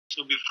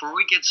So before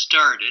we get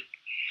started,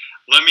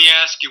 let me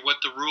ask you what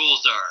the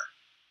rules are,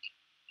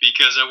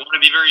 because I want to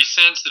be very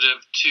sensitive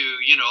to,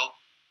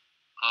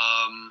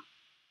 um,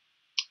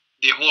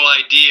 the whole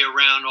idea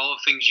around all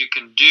the things you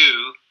can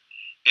do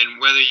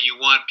and whether you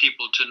want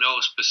people to know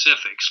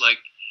specifics. Like,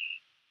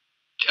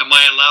 am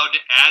I allowed to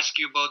ask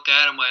you about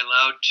that? Am I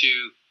allowed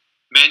to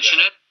mention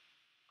it?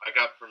 I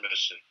got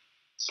permission.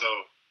 So,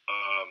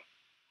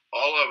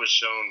 all I was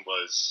shown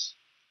was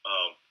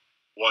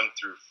 1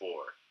 through 4,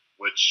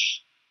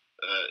 which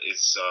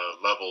is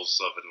levels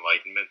of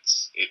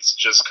enlightenment. It's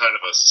just kind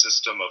of a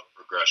system of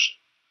progression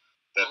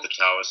that the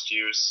Taoists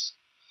use.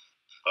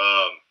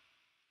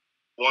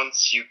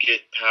 Once you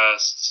get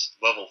past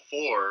level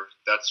 4,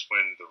 that's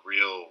when the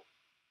real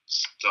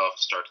stuff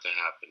starts to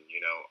happen,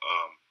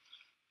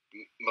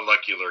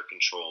 molecular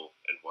control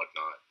and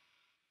whatnot.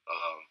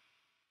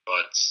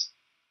 But,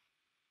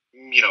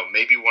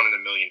 maybe 1 in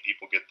a million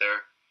people get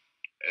there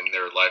in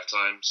their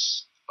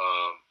lifetimes.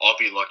 I'll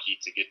be lucky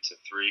to get to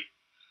 3,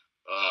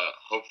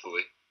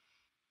 hopefully.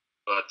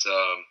 But,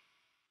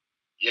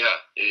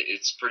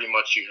 it's pretty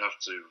much you have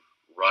to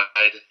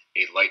ride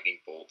a lightning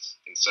bolt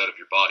inside of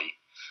your body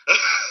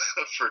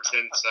for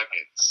 10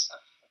 seconds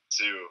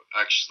to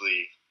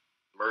actually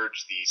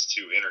merge these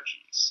two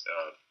energies.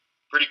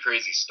 Pretty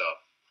crazy stuff.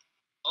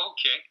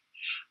 Okay.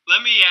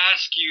 Let me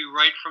ask you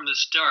right from the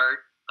start,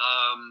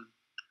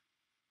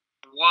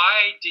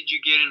 why did you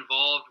get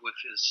involved with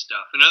this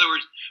stuff? In other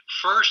words,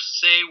 first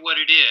say what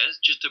it is,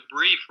 just a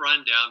brief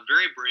rundown,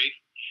 very brief,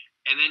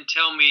 and then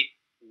tell me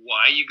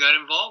why you got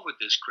involved with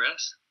this,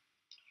 Chris.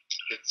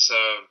 It's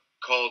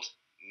called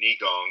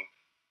Nigong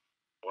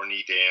or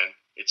Nidan.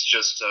 It's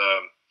just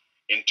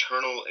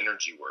internal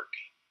energy work.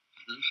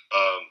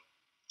 Mm-hmm.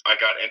 I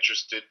got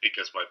interested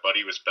because my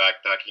buddy was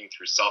backpacking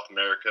through South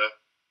America,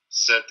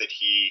 said that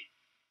he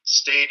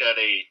stayed at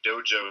a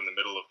dojo in the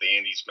middle of the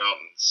Andes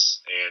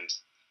Mountains, and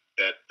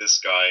that this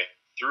guy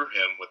threw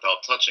him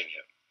without touching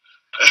him.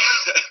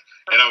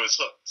 And I was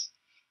hooked.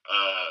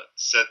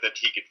 Said that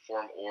he could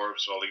form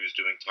orbs while he was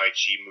doing Tai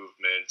Chi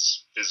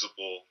movements,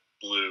 visible,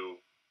 blue,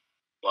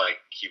 like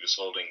he was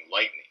holding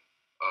lightning.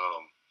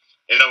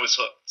 And I was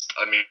hooked.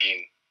 I mean,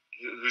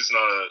 who's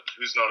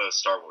not a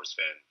Star Wars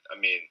fan? I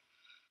mean,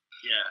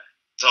 yeah.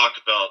 Talk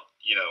about,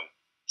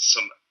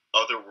 some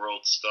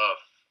otherworld stuff.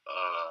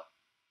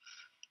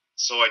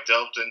 So I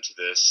delved into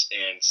this,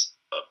 and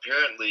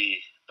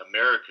apparently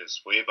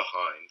America's way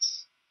behind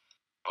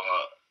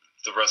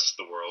the rest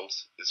of the world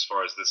as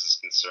far as this is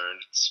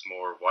concerned. It's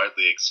more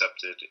widely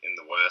accepted in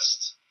the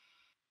West.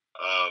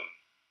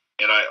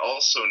 And I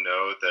also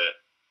know that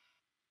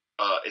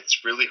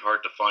it's really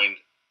hard to find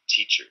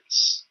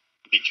teachers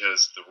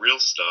because the real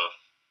stuff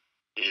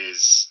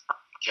is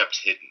kept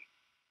hidden.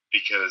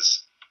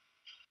 Because,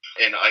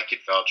 and I could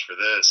vouch for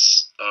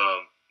this,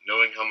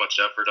 knowing how much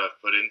effort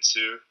I've put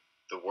into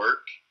the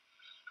work,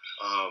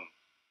 I'm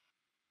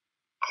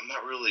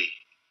not really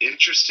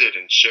interested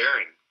in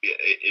sharing.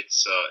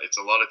 It's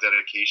a lot of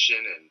dedication,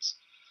 and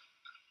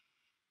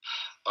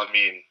I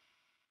mean,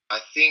 I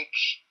think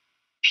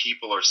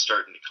people are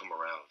starting to come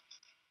around.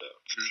 So,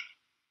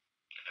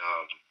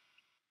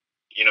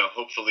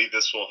 hopefully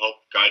this will help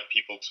guide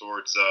people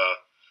towards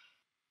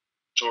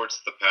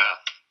the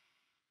path.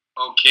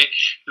 Okay.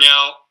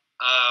 Now,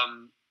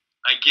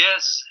 I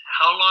guess,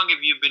 how long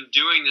have you been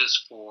doing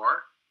this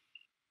for?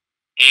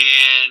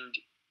 And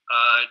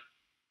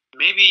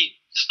maybe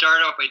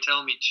start out by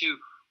telling me, too,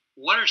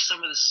 what are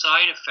some of the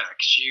side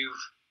effects?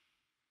 You've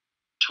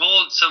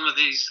told some of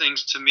these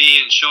things to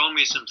me and shown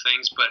me some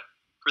things, but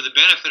for the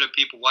benefit of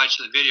people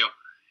watching the video,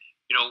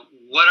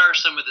 what are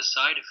some of the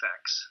side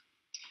effects?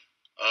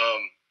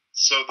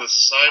 So the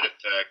side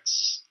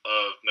effects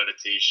of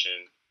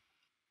meditation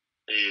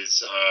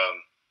is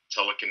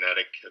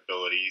telekinetic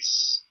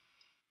abilities.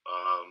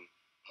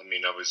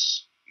 I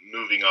was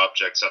moving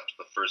objects after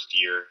the first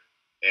year,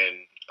 and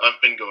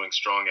I've been going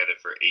strong at it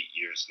for 8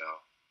 years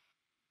now.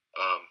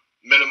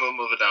 Minimum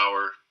of an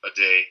hour a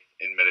day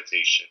in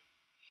meditation.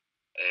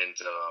 And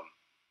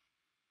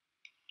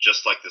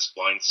just like this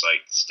blind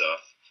sight stuff,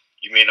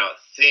 you may not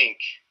think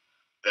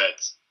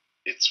that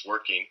it's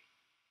working,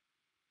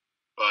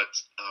 but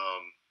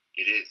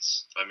it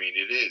is. I mean,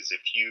 it is.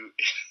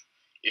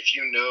 If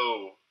you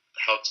know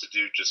how to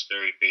do just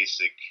very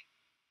basic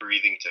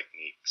breathing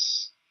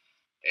techniques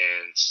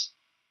and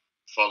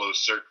follow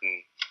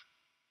certain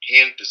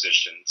hand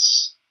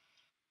positions,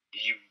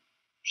 you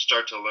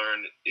start to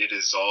learn it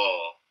is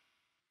all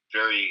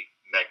very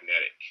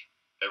magnetic.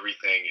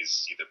 Everything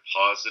is either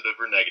positive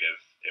or negative,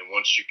 and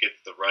once you get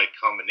the right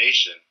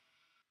combination,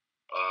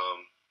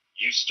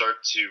 you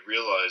start to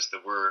realize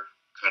that we're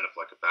kind of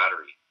like a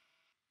battery,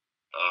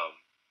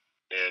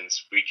 and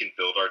we can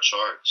build our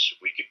charge.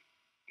 We could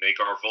make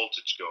our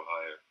voltage go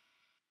higher,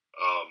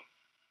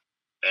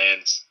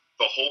 and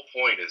the whole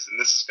point is, and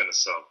this is going to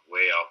sound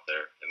way out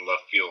there in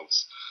left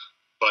fields,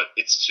 but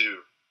it's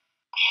to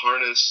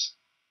harness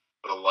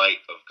the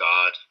light of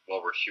God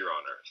while we're here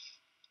on Earth.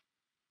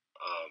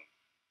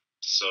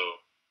 So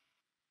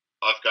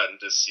I've gotten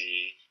to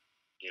see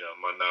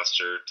my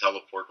master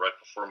teleport right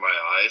before my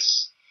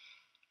eyes.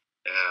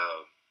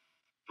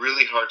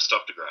 Really hard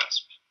stuff to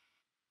grasp.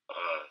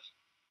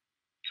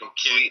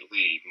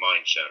 Completely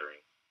mind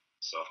shattering.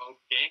 So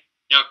okay.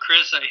 Now,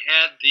 Chris, I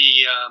had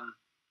the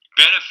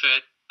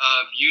benefit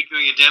of you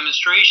doing a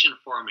demonstration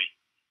for me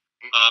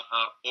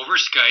over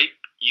Skype.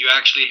 You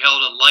actually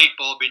held a light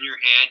bulb in your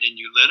hand and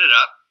you lit it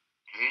up.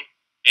 Mm-hmm.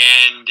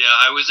 And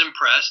I was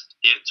impressed.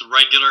 It's a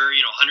regular,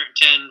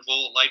 110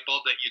 volt light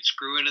bulb that you'd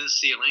screw into the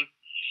ceiling,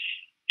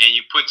 and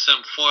you put some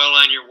foil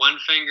on your one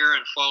finger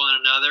and foil on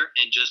another,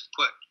 and just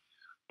put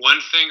one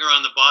finger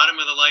on the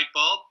bottom of the light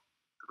bulb,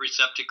 the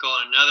receptacle,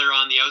 and another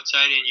on the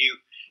outside, and you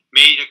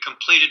made a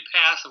completed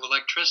path of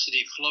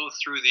electricity flow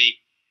through the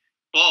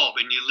bulb,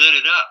 and you lit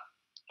it up.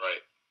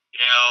 Right.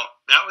 Now,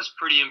 that was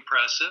pretty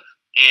impressive.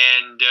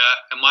 And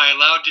am I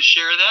allowed to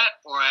share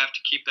that, or I have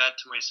to keep that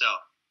to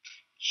myself?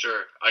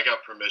 Sure, I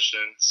got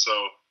permission, so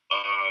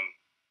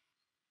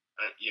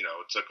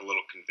it took a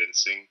little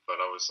convincing, but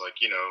I was like,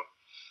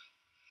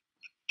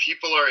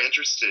 people are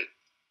interested,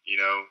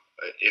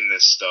 in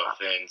this stuff,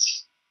 and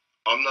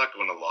I'm not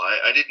going to lie,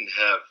 I didn't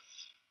have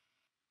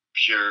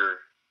pure,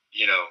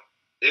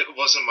 it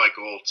wasn't my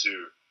goal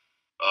to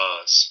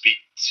speak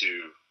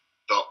to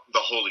the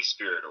Holy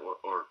Spirit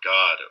or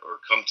God or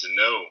come to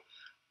know.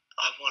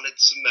 I wanted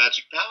some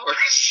magic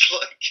powers,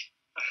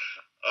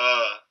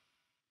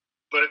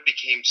 but it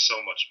became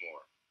so much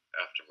more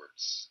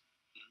afterwards.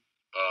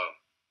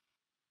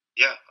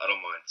 Yeah, I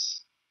don't mind.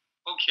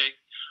 Okay.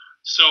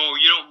 So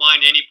you don't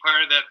mind any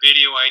part of that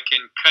video I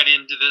can cut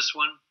into this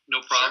one?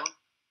 No problem?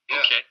 Sure.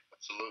 Yeah, okay.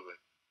 Absolutely.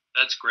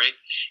 That's great.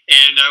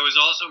 And I was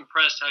also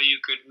impressed how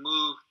you could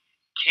move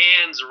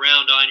cans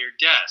around on your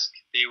desk.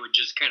 They would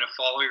just kind of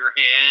follow your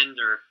hand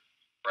or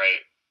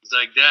right. things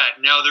like that.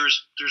 Now, there's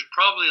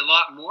probably a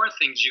lot more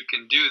things you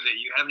can do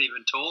that you haven't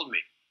even told me.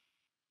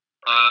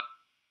 Right.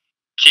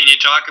 Can you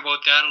talk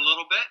about that a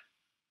little bit?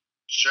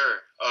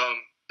 Sure.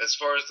 As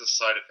far as the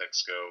side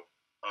effects go,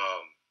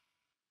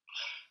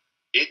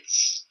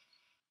 it's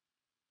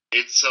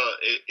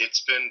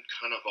been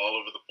kind of all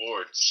over the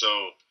board.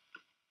 So,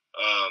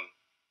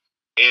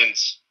 and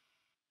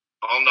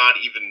I'll not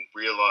even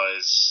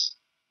realize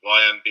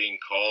why I'm being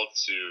called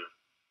to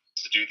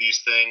do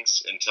these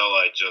things until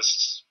I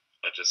just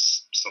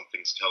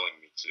something's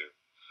telling me to.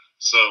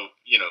 So,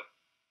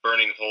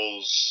 burning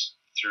holes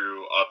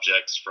through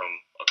objects from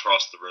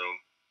across the room.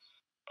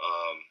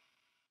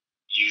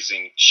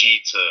 Using chi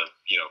to,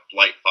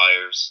 light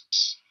fires.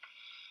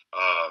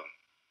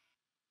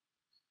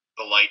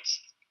 The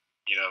lights,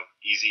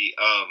 easy.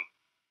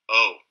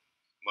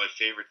 My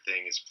favorite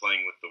thing is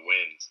playing with the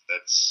wind.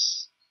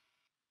 That's,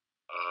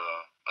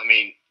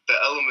 the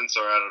elements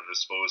are at our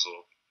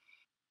disposal.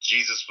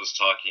 Jesus was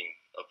talking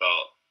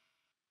about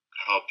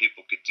how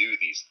people could do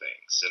these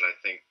things, and I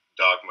think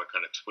dogma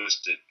kind of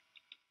twisted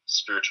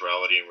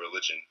spirituality and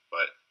religion.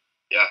 But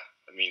yeah,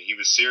 he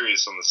was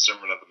serious on the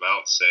Sermon on the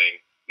Mount, saying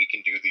we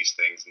can do these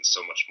things and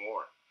so much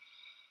more.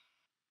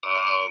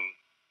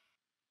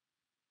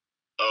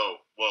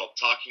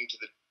 Talking to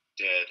the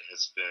dead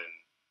has been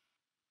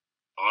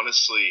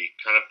honestly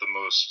kind of the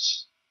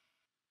most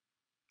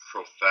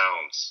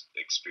profound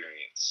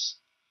experience.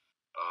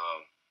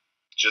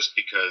 Just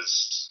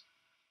because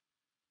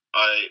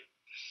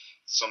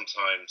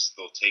sometimes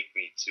they'll take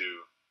me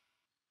to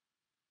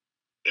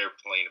their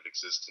plane of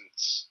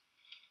existence.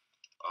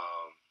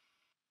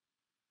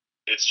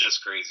 It's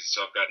just crazy.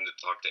 So I've gotten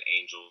to talk to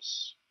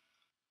angels.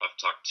 I've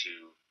talked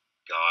to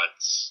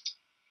gods.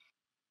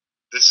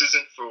 This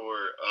isn't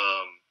for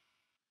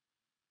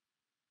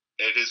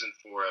it isn't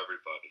for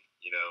everybody,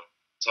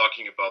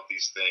 talking about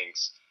these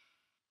things.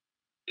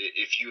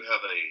 If you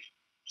have a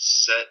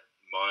set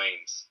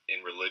mind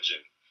in religion,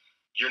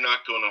 you're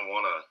not going to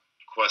want to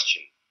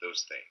question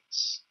those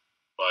things.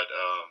 But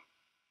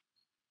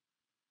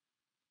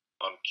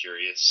I'm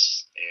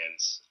curious, and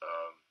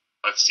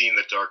I've seen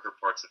the darker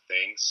parts of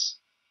things.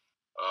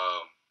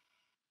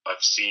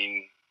 I've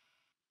seen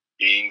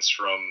beings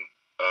from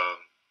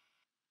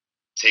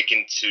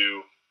taken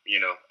to,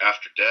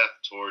 after death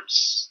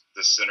towards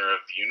the center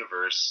of the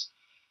universe,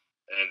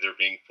 and they're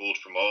being pulled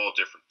from all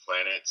different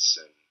planets,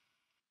 and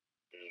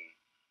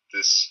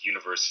this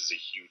universe is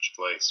a huge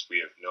place. We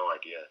have no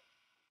idea.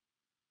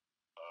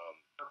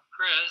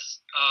 Chris,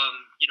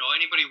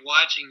 anybody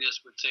watching this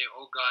would say,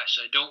 oh gosh,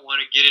 I don't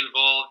want to get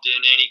involved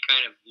in any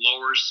kind of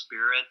lower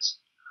spirits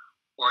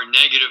or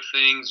negative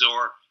things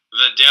or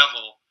the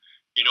devil.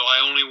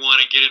 I only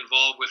want to get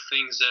involved with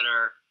things that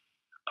are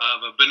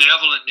of a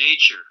benevolent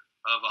nature,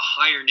 of a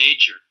higher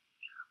nature.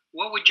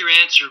 What would your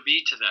answer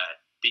be to that?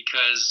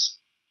 Because,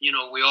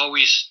 we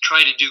always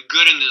try to do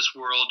good in this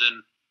world,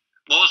 and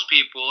most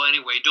people,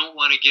 anyway, don't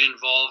want to get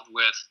involved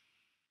with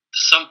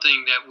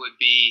something that would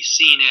be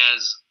seen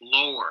as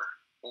lower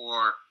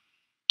or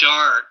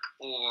dark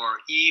or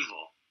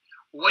evil.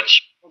 What's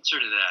your answer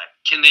to that?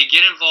 Can they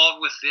get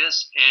involved with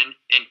this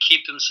and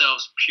keep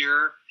themselves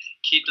pure,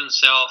 keep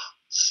themselves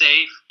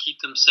safe, keep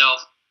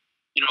themselves,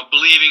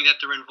 believing that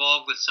they're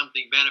involved with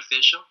something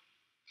beneficial?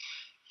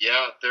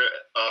 Yeah,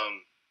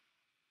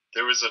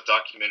 There was a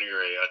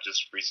documentary I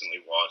just recently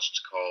watched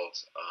called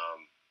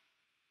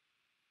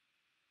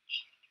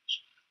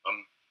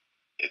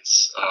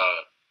it's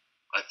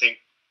I think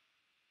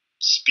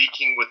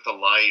speaking with the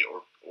light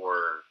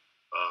or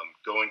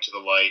going to the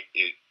light.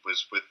 It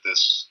was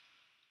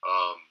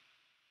um,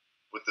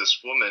 with this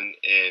woman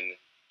in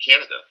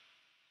Canada,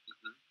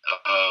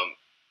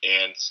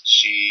 and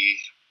she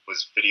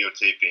was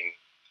videotaping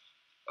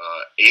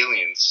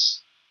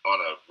aliens on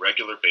a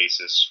regular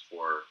basis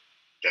for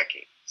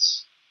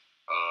decades.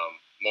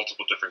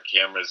 Multiple different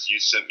cameras. You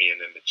sent me an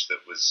image that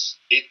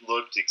it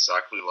looked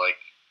exactly like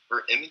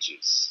her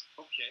images.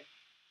 Okay.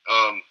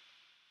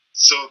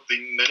 So the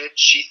minute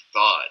she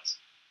thought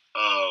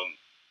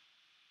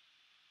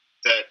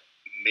that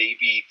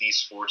maybe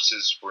these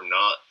forces were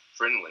not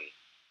friendly,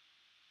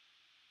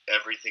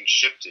 everything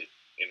shifted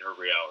in her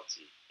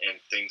reality,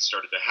 and things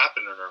started to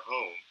happen in her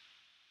home,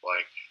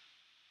 like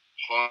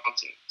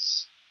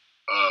hauntings.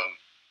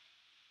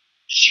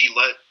 She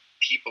let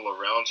people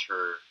around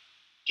her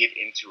get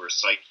into her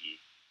psyche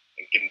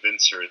and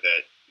convince her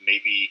that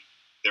maybe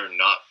they're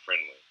not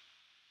friendly.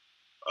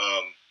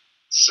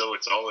 So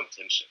it's all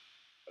intention.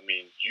 I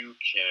mean,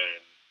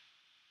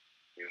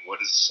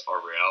 what is our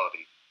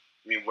reality?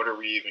 I mean, what are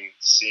we even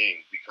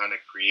seeing? We kind of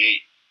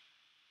create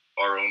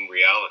our own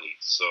reality.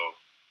 So,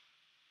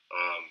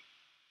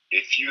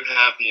 if you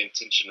have the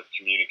intention of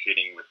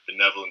communicating with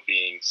benevolent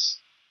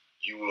beings,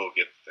 you will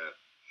get them.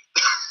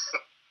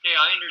 Yeah,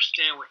 I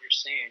understand what you're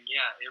saying.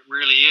 Yeah, it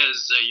really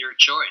is your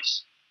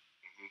choice.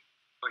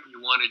 What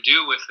you want to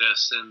do with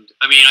this. And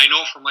I mean, I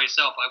know for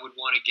myself, I would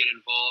want to get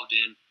involved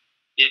in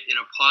it in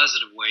a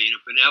positive way, in a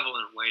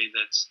benevolent way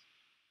that's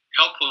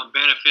helpful and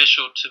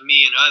beneficial to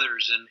me and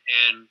others,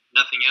 and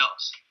nothing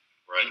else.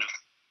 Right. You know?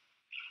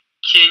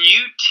 Can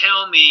you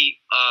tell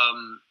me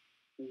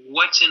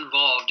what's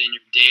involved in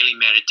your daily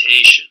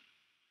meditation?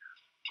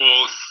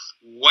 Both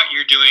what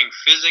you're doing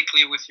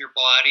physically with your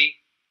body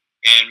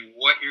and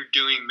what you're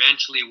doing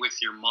mentally with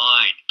your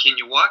mind. Can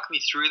you walk me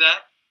through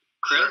that,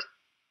 Chris? Sure.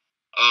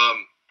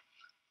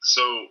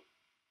 So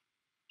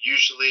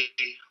usually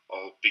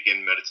I'll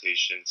begin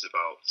meditations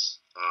about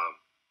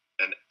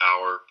an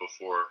hour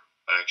before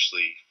I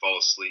actually fall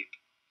asleep.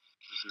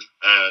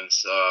 And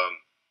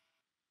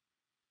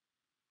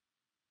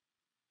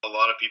a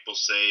lot of people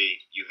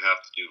say you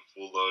have to do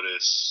full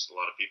lotus. A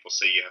lot of people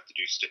say you have to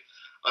do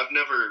I've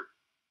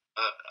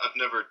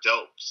never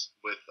dealt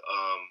with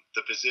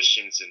the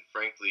positions, and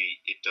frankly,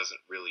 it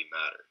doesn't really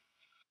matter.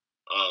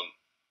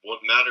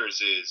 What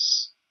matters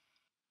is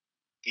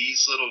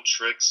these little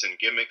tricks and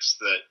gimmicks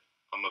that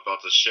I'm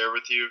about to share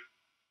with you.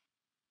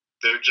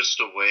 They're just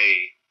a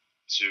way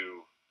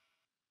to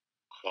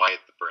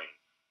quiet the brain.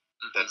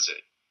 That's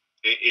it.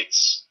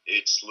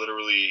 It's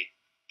literally,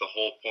 the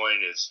whole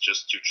point is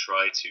just to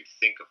try to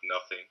think of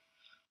nothing,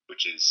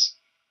 which is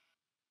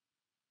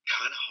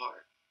kind of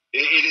hard.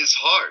 It is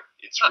hard.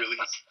 It's really.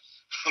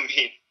 I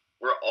mean,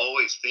 we're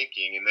always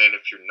thinking, and then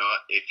if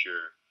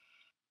you're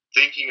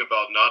thinking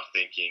about not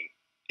thinking,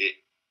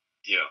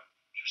 you're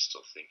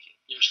still thinking.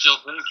 You're still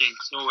thinking,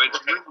 so it's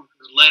right.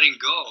 Really letting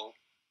go.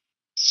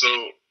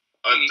 So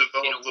I've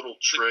developed little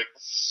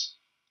tricks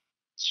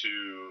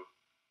to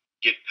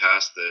get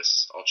past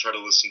this. I'll try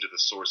to listen to the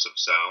source of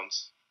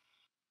sounds.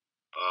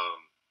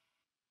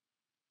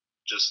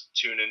 Just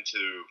tune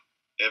into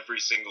every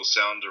single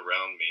sound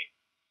around me,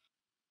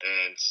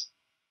 and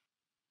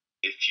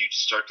if you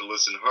start to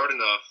listen hard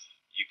enough,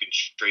 you can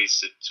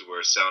trace it to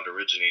where sound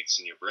originates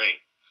in your brain.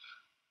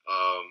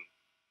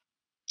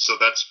 So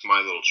that's my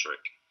little trick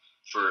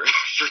for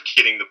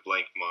getting the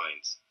blank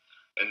mind.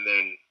 And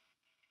then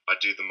I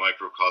do the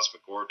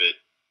microcosmic orbit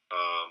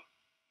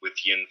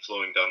with yin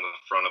flowing down the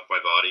front of my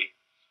body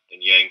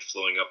and yang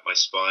flowing up my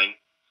spine,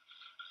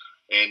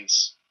 and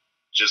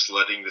just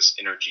letting this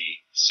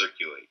energy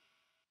circulate.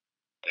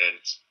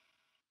 And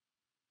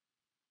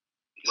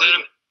is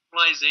that a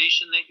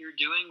visualization that you're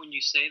doing when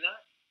you say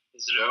that?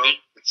 Is it no,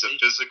 it's a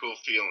physical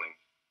feeling.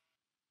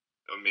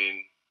 I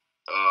mean,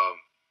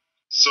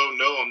 so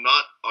no, I'm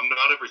not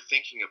ever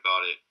thinking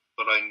about it,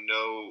 but I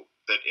know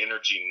that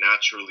energy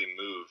naturally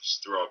moves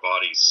through our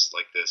bodies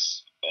like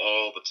this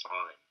all the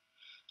time.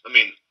 I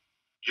mean,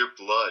 your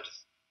blood,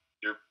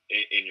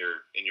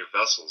 in your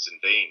vessels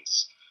and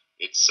veins,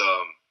 it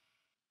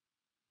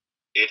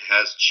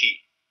has chi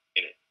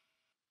in it.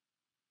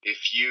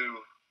 If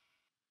you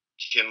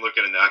can look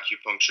at an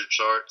acupuncture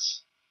chart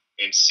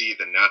and see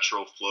the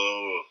natural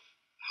flow of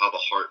how the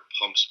heart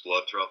pumps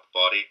blood throughout the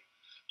body,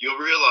 you'll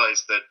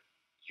realize that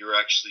you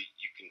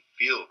can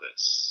feel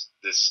this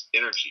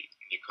energy,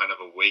 and you kind of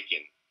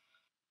awaken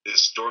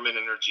this dormant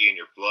energy in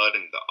your blood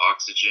and the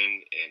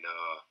oxygen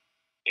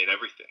and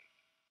everything.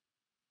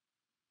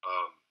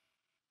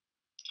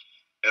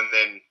 And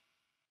then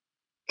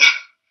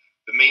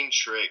the main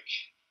trick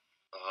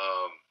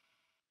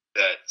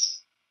that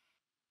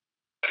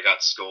I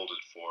got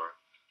scolded for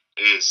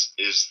is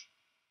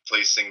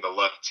placing the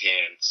left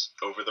hand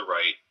over the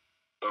right,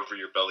 over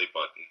your belly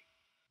button.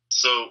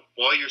 So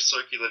while you're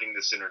circulating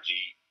this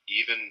energy,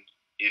 even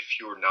if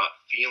you're not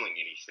feeling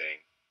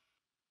anything,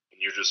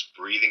 and you're just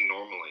breathing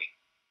normally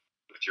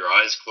with your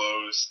eyes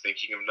closed,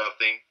 thinking of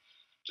nothing,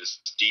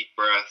 just deep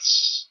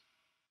breaths,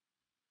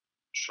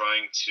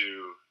 trying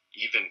to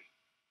even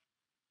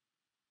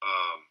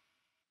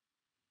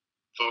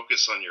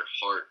focus on your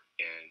heart,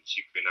 and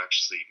you can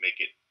actually make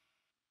it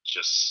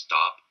just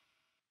stop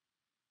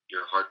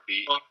your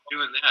heartbeat. Well,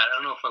 doing that, I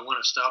don't know if I want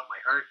to stop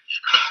my heart.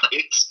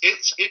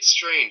 It's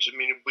strange. I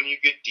mean, when you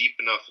get deep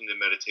enough into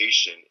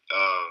meditation,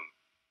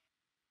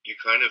 you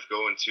kind of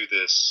go into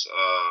this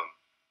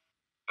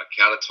a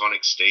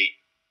catatonic state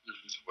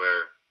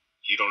where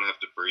you don't have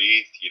to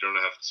breathe, you don't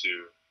have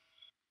to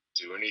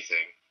do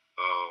anything.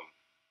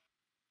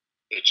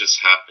 It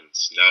just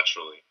happens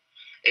naturally,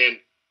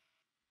 and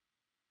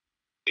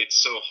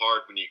it's so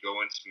hard when you go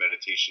into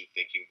meditation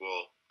thinking,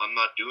 well, I'm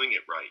not doing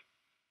it right.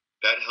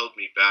 That held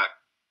me back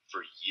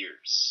for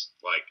years.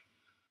 Like,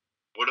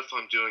 what if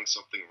I'm doing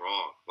something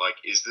wrong? Like,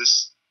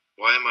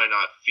 why am I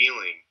not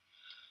feeling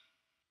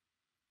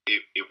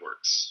it? It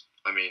works.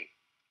 I mean,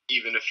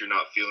 even if you're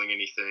not feeling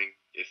anything,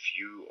 if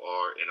you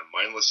are in a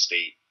mindless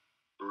state,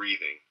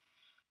 breathing,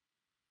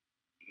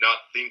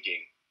 not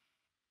thinking,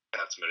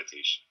 that's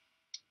meditation.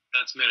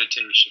 That's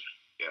meditation.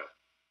 Yeah.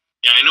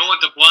 Yeah, I know what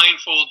the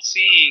blindfold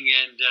seeing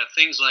and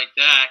things like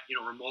that,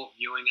 remote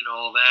viewing and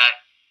all that.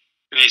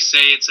 They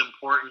say it's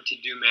important to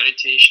do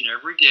meditation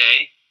every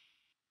day.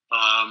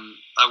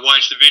 I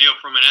watched a video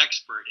from an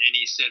expert, and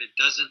he said it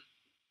doesn't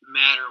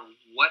matter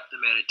what the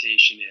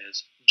meditation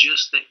is,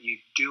 just that you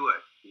do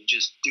it. You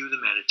just do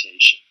the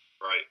meditation.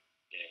 Right.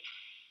 Okay.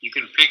 You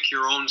can pick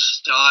your own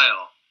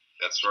style.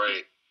 That's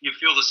right. You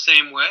feel the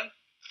same way?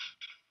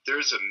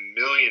 There's a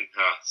million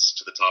paths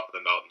to the top of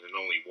the mountain and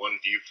only one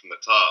view from the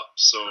top.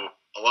 So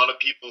a lot of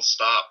people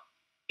stop,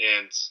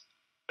 and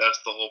that's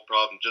the whole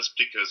problem. Just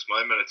because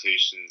my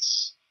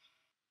meditations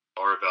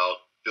are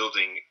about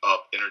building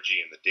up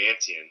energy in the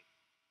dantian,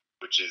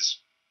 which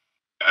is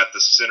at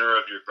the center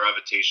of your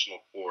gravitational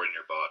core in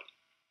your body.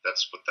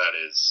 That's what that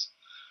is.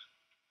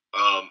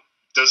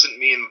 Doesn't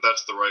mean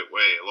that's the right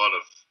way. A lot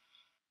of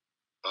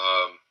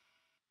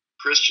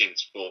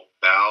Christians will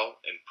bow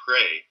and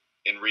pray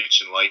and reach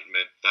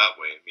enlightenment that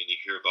way. I mean, you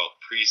hear about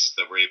priests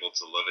that were able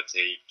to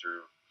levitate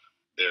through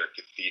their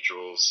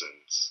cathedrals,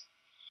 and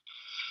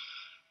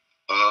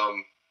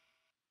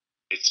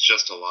it's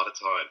just a lot of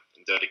time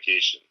and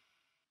dedication.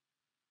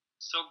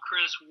 So,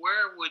 Chris,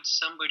 where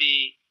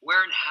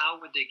and how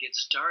would they get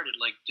started?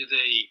 Like, do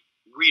they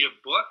read a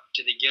book?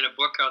 Do they get a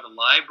book out of the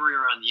library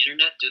or on the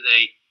internet? Do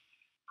they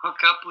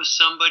hook up with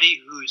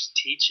somebody who's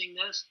teaching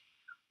this?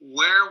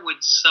 Where would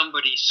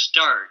somebody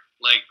start,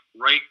 like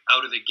right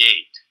out of the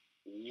gate?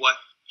 What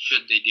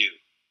should they do?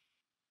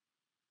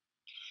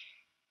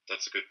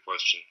 That's a good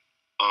question.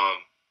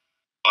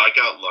 I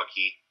got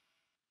lucky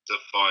to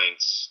find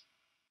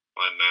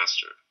my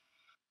master,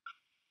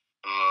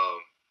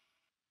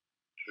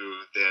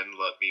 who then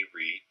let me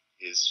read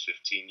his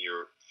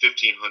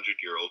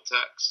 1,500-year-old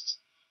text,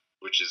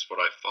 which is what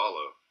I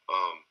follow.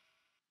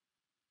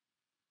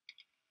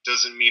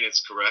 Doesn't mean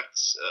it's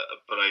correct,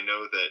 but I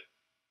know that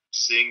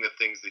seeing the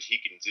things that he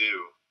can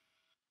do,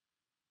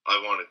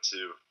 I wanted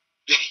to,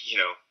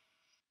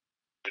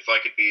 if I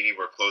could be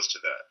anywhere close to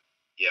that,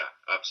 yeah,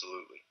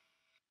 absolutely.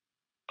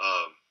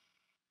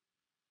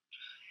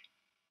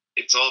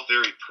 It's all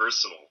very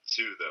personal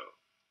too,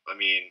 though. I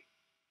mean,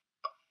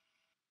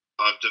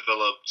 I've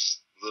developed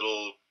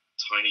little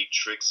tiny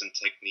tricks and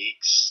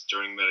techniques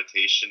during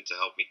meditation to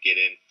help me get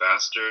in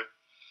faster,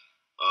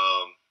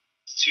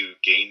 to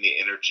gain the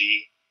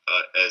energy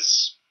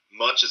as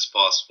much as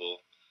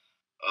possible.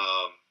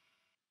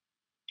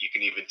 You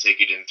can even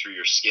take it in through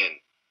your skin.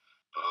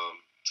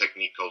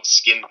 Technique called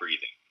skin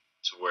breathing,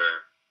 to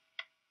where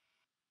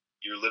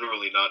you're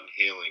literally not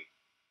inhaling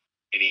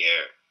any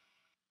air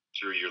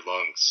through your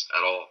lungs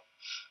at all,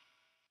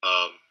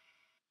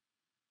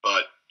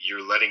 but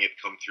you're letting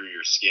it come through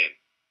your skin.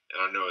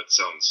 And I know it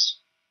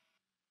sounds,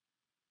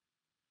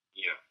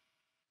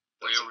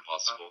 that's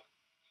impossible,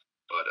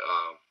 but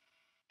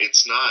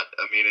it's not.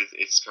 I mean,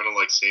 it's kind of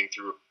like saying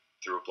through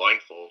a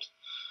blindfold.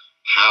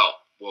 How?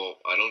 Well,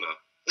 I don't know.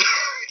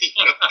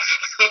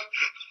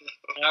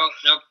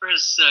 Now,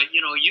 Chris,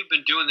 you've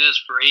been doing this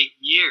for 8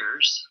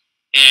 years,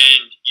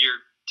 and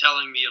you're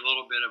telling me a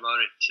little bit about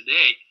it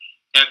today.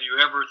 Have you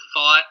ever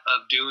thought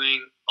of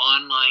doing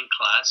online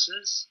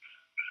classes?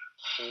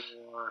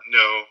 Or...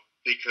 No,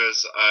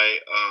 because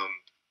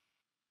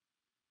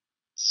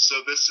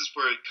so this is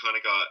where it kind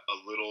of got a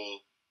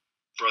little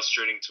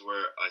frustrating to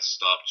where I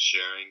stopped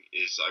sharing.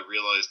 Is I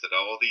realized that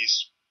all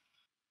these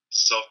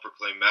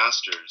self-proclaimed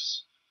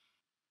masters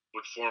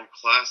would form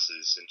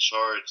classes and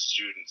charge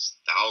students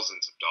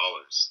thousands of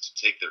dollars to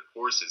take their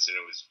courses, and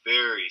it was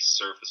very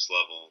surface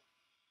level.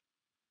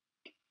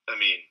 I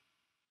mean,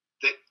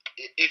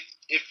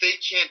 if they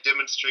can't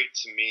demonstrate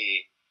to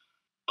me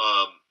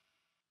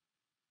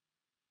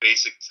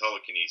basic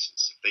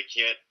telekinesis, if they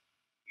can't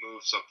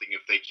move something,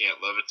 if they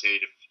can't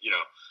levitate, if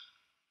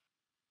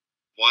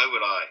why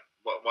would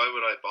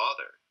I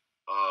bother?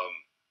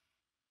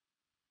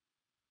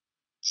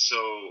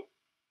 So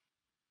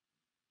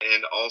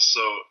And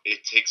also,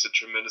 it takes a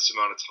tremendous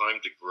amount of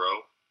time to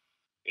grow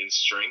in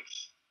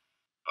strength.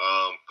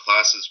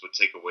 Classes would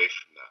take away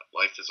from that.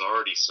 Life is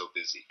already so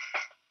busy.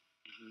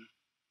 Mm-hmm.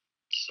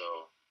 So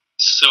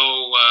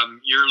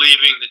you're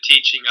leaving the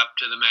teaching up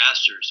to the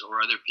masters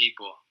or other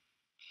people?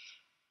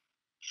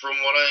 From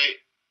what I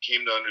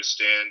came to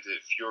understand,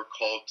 if you're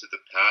called to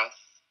the path,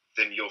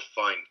 then you'll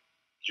find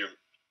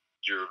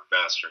your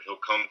master. He'll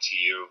come to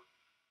you.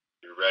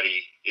 You're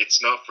ready.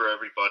 It's not for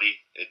everybody.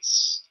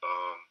 It's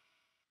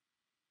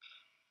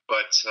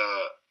but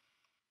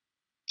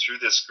through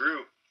this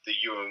group that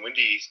you and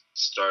Wendy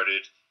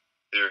started,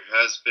 there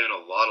has been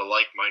a lot of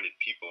like-minded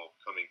people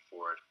coming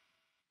forward,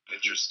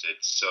 interested.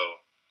 So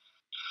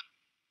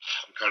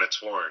I'm kind of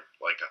torn.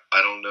 Like,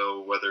 I don't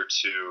know whether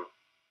to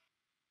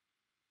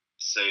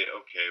say,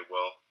 okay,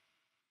 well,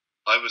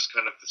 I was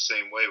kind of the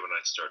same way when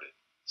I started,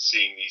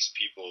 seeing these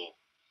people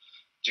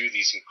do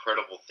these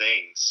incredible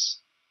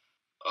things,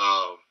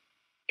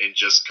 and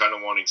just kind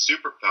of wanting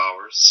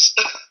superpowers.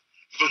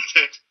 But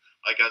then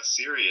I got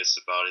serious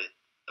about it,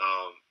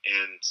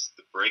 and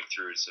the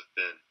breakthroughs have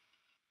been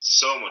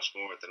so much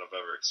more than I've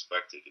ever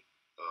expected.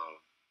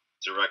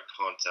 Direct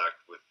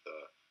contact with,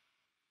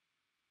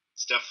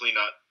 it's definitely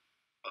not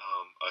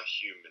a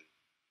human.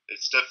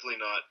 It's definitely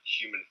not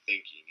human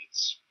thinking.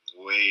 It's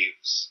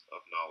waves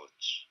of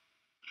knowledge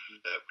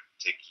that would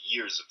take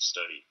years of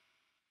study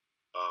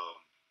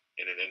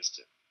in an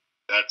instant.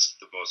 That's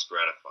the most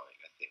gratifying,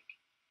 I think.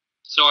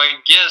 So I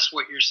guess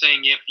what you're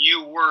saying, if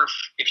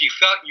you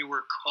felt you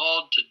were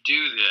called to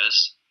do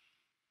this,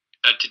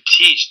 to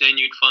teach, then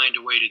you'd find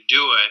a way to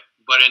do it.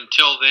 But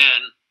until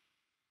then,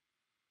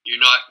 you're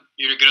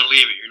going to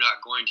leave it. You're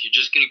not going to. You're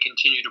just going to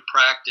continue to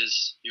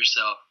practice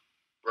yourself.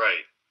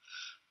 Right.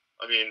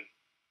 I mean,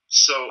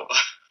 so,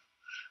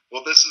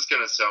 well, this is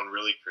going to sound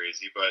really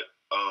crazy, but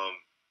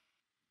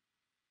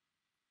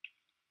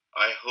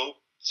I hope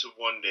to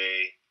one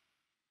day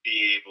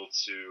be able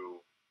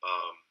to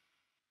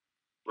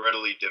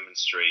readily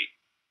demonstrate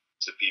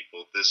to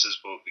people this is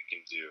what we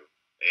can do,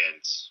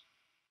 and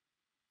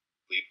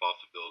leap off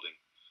a building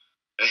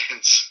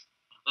and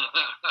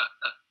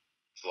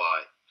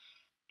fly.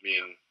 I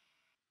mean,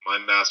 my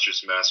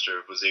master's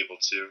master was able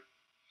to,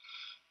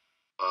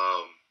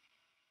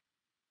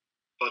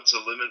 but to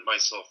limit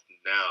myself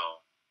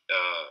now,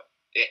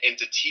 and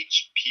to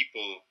teach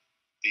people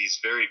these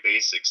very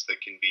basics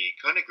that can be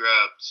kind of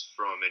grabbed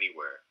from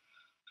anywhere.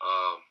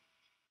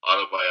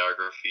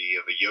 Autobiography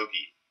of a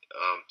Yogi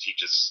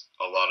teaches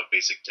a lot of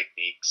basic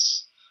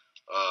techniques.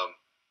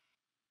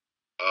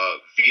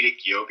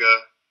 Vedic yoga,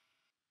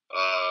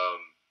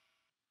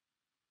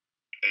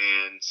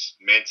 and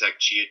Mantak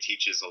Chia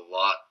teaches a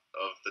lot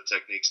of the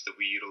techniques that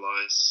we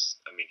utilize.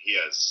 I mean, he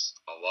has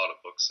a lot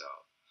of books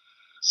out.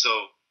 So,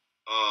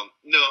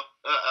 no,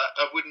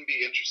 I wouldn't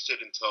be interested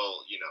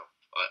until,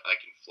 I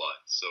can fly.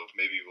 So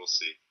maybe we'll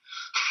see.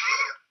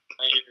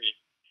 I hear you.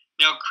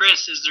 Now,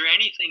 Chris, is there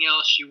anything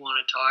else you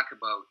want to talk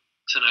about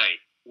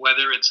tonight?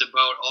 Whether it's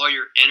about all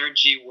your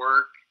energy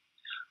work,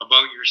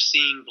 about your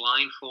seeing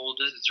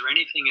blindfolded, is there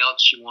anything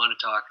else you want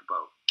to talk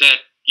about that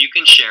you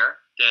can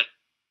share that,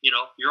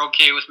 you're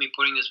okay with me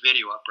putting this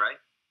video up, right?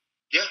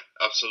 Yeah,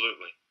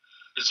 absolutely.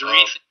 Is there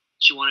anything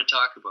else you want to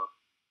talk about?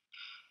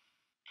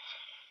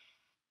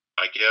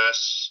 I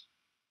guess,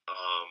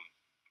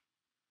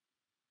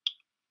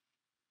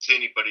 to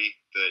anybody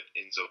that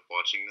ends up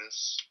watching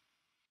this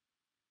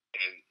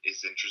and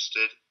is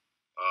interested,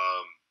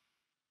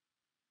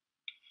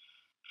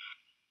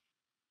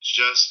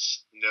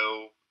 just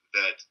know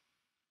that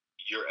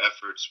your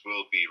efforts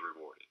will be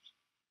rewarded.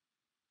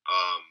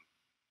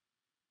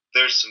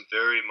 There's some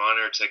very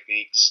minor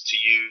techniques to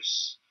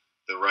use.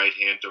 The right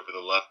hand over the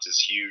left is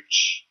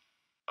huge.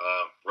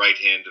 Right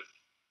hand of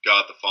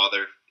God the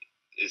Father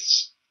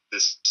is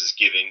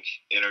giving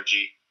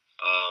energy.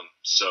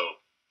 So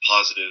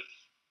positive,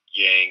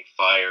 yang,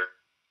 fire.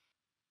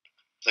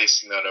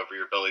 Placing that over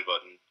your belly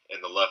button,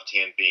 and the left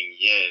hand being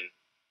yin,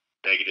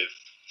 negative,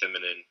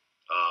 feminine.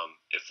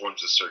 It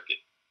forms a circuit.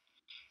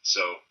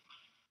 So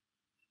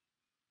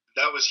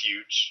that was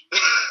huge.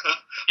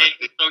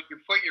 So you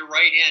put your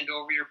right hand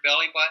over your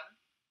belly button?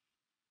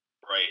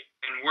 Right.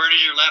 And where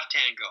does your left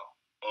hand go?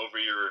 Over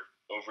your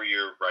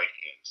right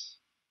hand.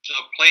 So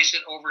place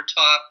it over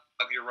top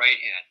of your right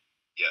hand.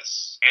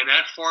 Yes. And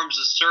that forms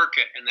a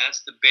circuit, and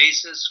that's the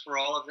basis for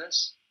all of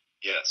this?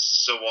 Yes.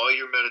 So while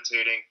you're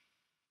meditating,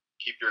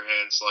 keep your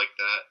hands like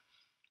that.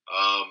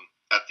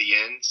 At the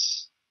end,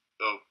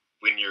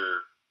 when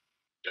you're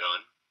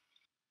done,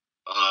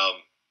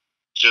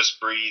 just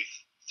breathe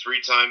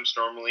 3 times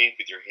normally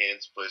with your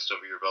hands placed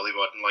over your belly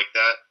button like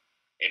that.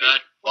 And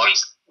it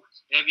locks.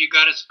 Have you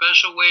got a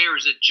special way, or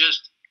is it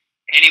just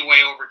any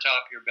way over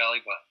top your belly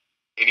button?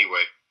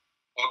 Anyway.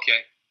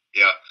 Okay.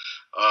 Yeah.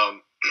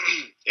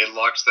 It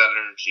locks that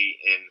energy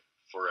in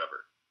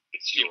forever.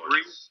 It's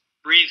yours.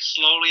 Breathe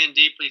slowly and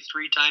deeply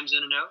 3 times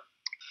in and out?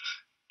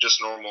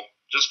 Just normal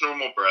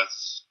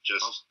breaths.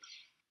 Just,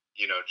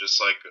 just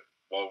like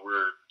while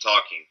we're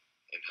talking,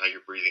 and how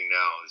you're breathing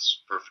now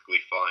is perfectly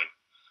fine.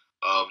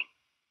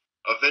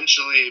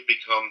 eventually it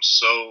becomes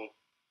so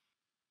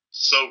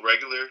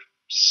regular,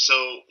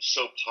 so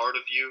part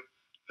of you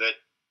that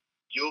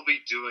you'll be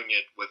doing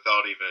it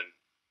without even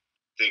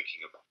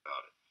thinking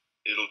about it.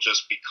 It'll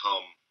just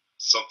become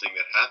something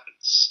that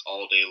happens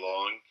all day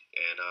long,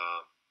 and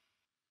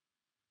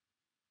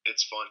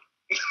it's fun.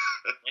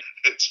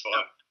 It's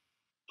fun.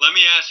 Let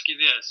me ask you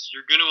this.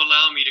 You're going to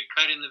allow me to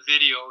cut in the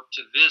video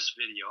to this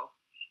video.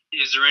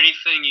 Is there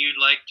anything you'd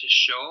like to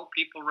show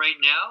people right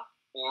now,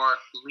 or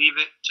leave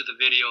it to the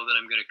video that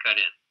I'm going to cut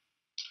in?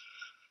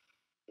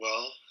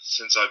 Well,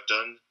 since I've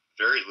done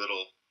very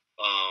little,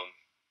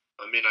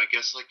 I mean, I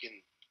guess I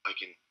can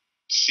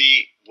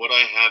see what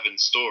I have in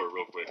store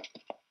real quick.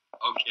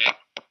 Okay.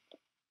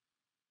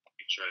 Let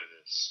me try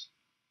this.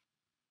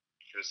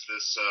 Because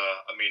this,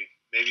 I mean,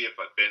 maybe if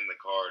I bend the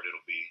card,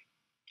 it'll be...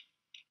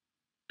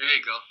 There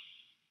you go.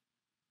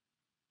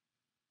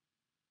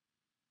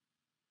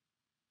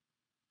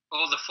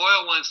 Oh, the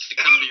foil wants to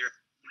come to your...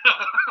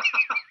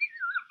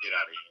 Get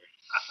out of here.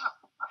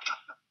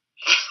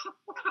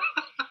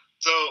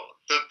 So,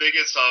 the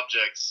biggest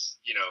objects,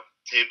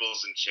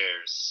 tables and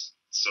chairs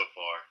so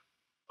far.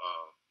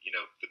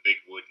 The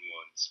big wooden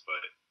ones, but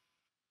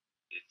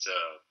it's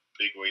a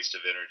big waste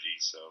of energy,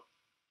 so...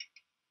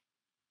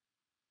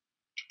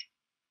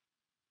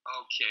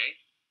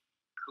 Okay,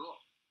 cool.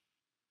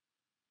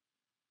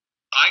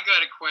 I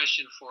got a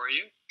question for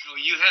you.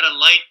 You had a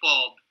light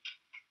bulb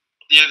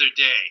the other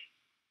day.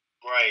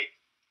 Right.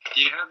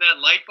 Do you have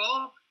that light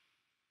bulb?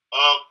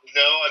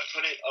 No, I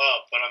put it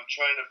up, but I'm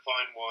trying to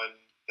find one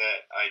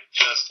that I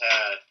just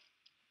had.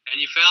 And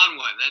you found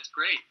one. That's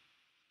great.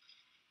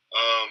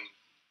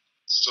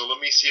 So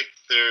let me see if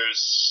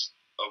there's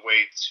a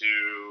way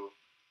to...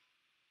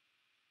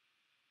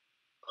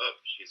 Oh,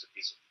 here's a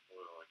piece of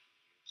foil I can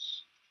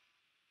use.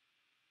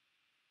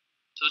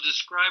 So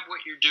describe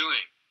what you're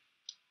doing.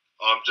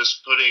 I'm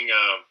just forming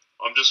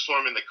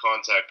the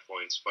contact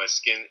points. My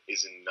skin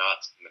is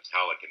not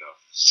metallic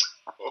enough,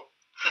 so...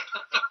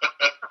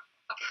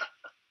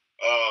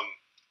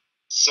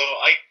 So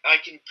I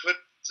can put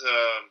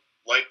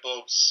light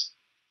bulbs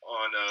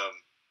on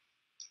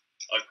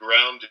a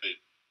grounded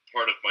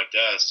part of my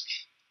desk,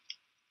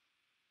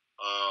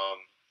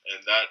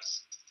 and that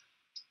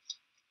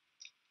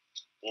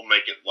will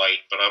make it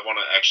light, but I want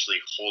to actually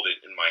hold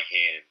it in my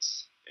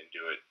hands and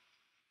do it.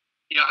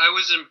 Yeah, I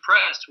was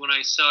impressed when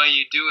I saw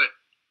you do it,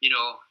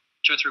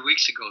 2 or 3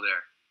 weeks ago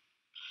there.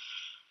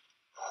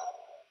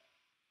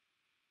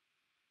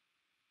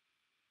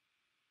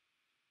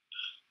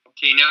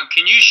 Okay, now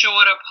can you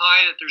show it up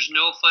high that there's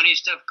no funny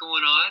stuff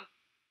going on?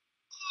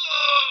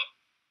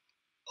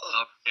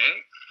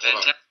 Okay,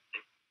 fantastic.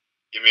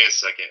 Give me a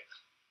second.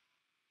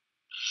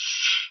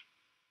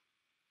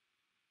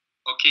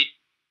 Okay,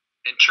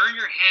 and turn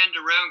your hand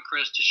around,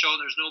 Chris, to show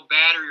there's no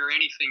battery or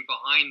anything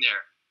behind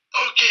there.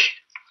 Okay.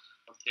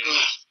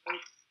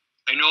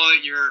 I know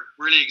that you're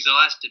really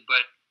exhausted,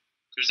 but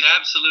there's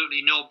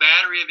absolutely no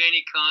battery of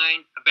any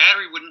kind. A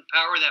battery wouldn't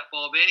power that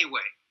bulb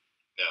anyway.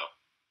 No.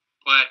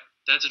 But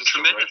that's just a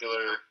tremendous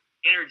regular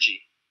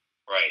energy.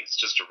 Right, it's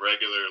just a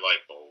regular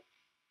light bulb.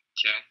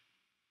 Okay.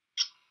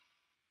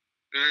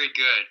 Very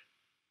good.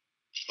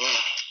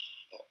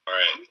 All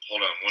right,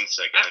 hold on one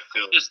second. I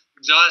feel just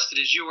exhausted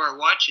as you are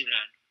watching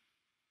that.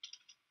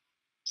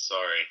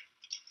 Sorry.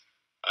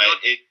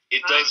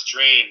 It does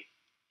drain,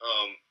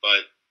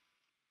 but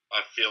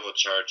I feel a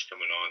charge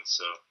coming on,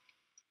 so.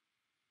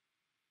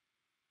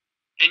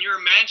 And you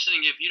were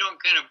mentioning if you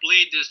don't kind of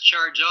bleed this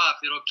charge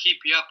off, it'll keep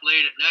you up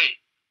late at night.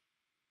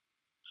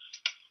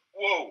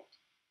 Whoa.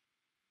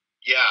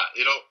 Yeah,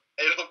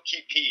 it'll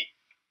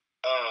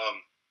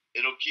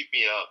keep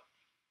me up,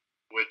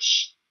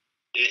 which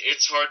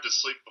it's hard to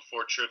sleep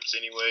before trips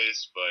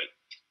anyways, but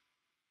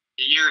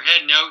you're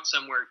heading out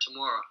somewhere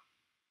tomorrow.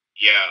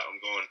 Yeah, I'm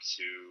going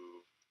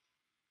to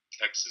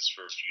Texas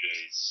for a few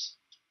days.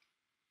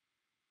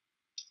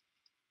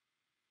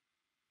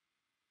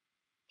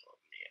 Oh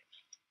man.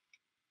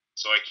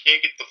 So I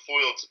can't get the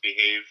foil to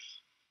behave.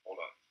 Hold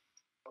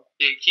on.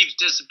 It keeps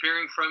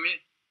disappearing from you?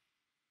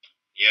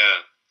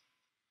 Yeah.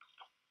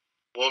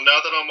 Well, now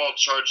that I'm all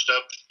charged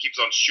up, it keeps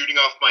on shooting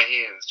off my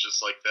hands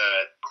just like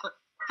that.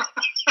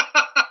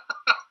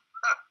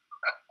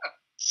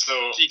 So,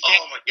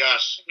 oh my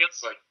gosh,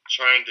 it's like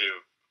trying to...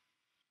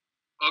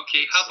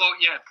 Okay, how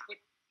about,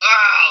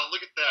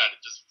 look at that,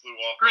 it just flew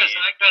off. Chris,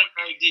 I got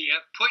an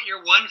idea. Put your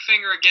one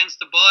finger against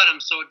the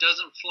bottom so it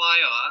doesn't fly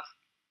off.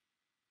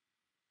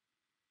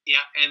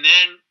 Yeah, and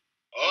then,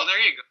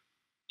 there you go.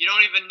 You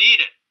don't even need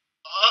it.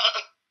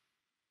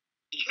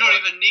 You don't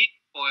even need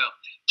foil.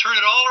 Turn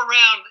it all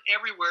around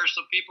everywhere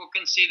so people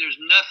can see there's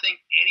nothing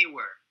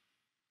anywhere.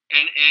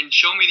 And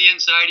show me the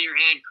inside of your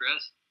hand,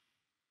 Chris.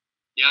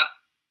 Yeah,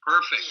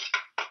 perfect.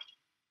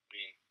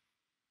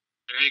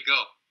 There you go.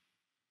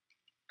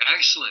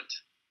 Excellent.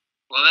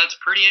 Well, that's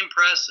pretty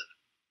impressive.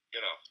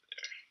 Get off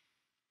there.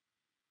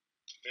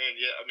 Man,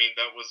 yeah, I mean,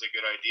 that was a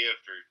good idea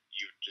for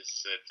you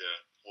just said to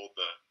hold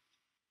the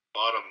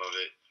bottom of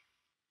it.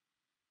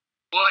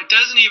 Well, it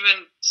doesn't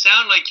even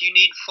sound like you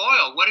need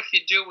foil. What if you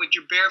do it with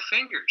your bare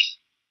fingers?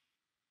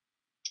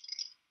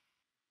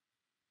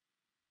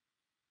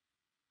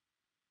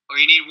 Or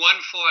you need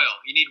one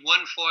foil. You need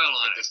one foil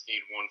on it. I just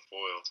need one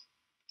foil.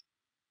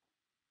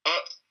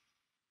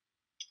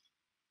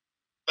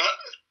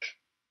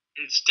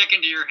 It's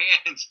sticking to your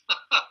hands.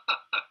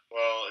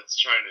 Well, it's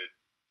trying to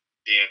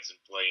dance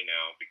and play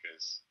now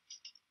because...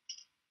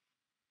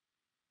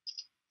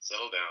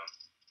 Settle down.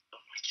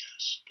 Oh my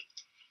gosh.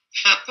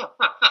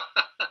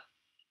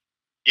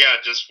 Yeah,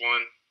 just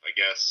one, I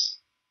guess.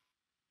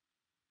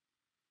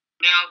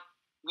 Now,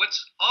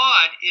 what's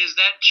odd is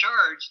that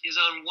charge is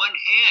on one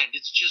hand.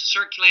 It's just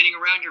circulating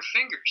around your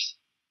fingers.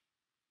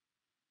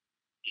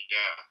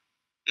 Yeah.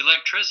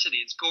 Electricity.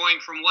 It's going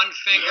from one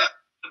finger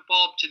the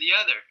bulb to the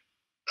other.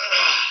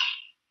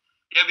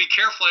 Yeah, be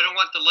careful. I don't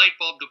want the light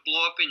bulb to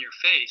blow up in your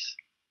face.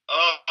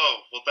 Oh,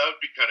 well, that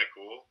would be kind of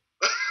cool.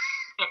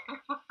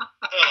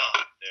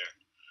 There.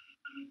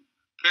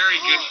 Very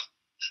good.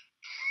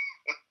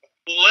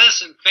 Well,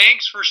 listen,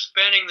 thanks for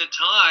spending the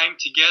time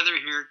together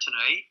here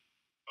tonight.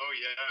 Oh,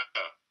 yeah.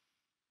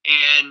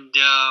 And,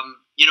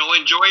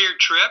 enjoy your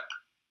trip.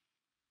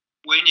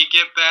 When you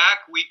get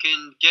back, we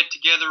can get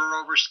together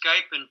over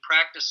Skype and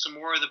practice some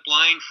more of the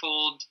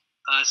blindfold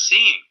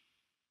seeing.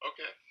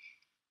 Okay.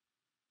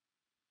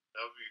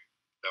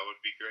 That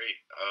would be great.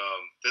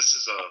 This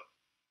is a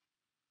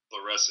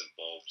fluorescent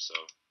bulb, so.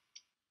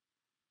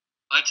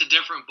 That's a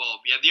different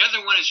bulb. Yeah, the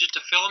other one is just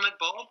a filament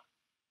bulb.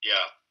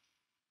 Yeah.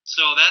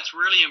 So that's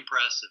really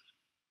impressive.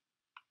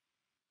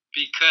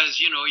 Because,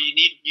 you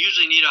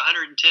usually need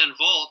 110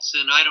 volts,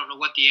 and I don't know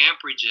what the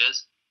amperage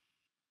is.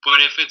 But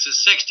if it's a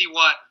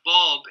 60-watt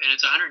bulb and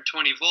it's 120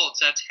 volts,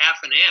 that's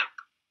half an amp.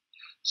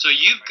 So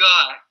you've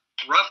got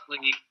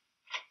roughly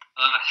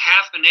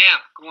half an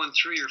amp going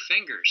through your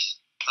fingers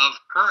of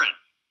current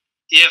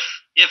if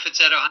it's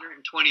at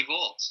 120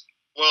 volts.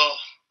 Well,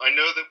 I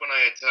know that when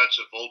I attach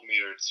a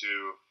voltmeter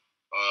to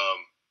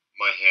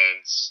my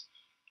hands,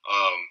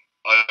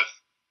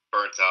 I've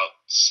burnt out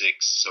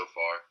 6 so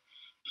far.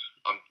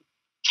 I'm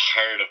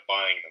tired of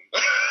buying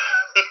them.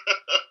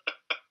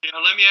 Now,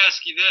 let me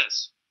ask you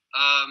this.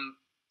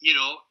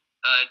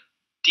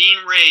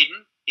 Dean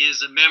Radin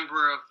is a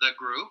member of the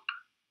group.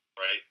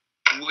 Right.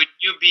 Would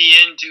you be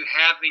into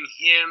having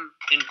him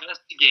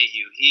investigate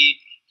you?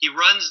 He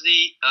runs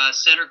the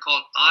center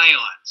called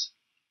Ions.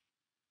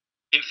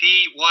 If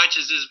he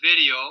watches this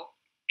video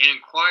and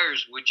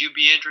inquires, would you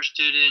be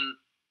interested in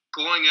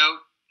going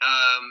out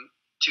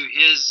to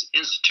his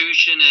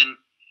institution and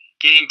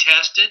getting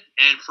tested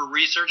and for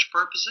research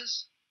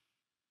purposes?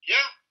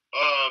 Yeah.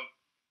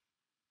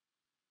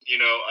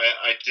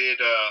 I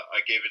did.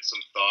 I gave it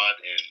some thought,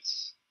 and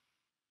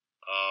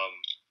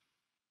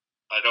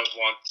I don't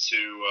want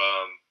to.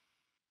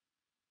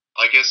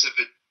 I guess if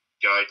it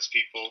guides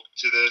people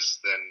to this,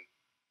 then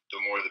the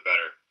more the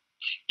better.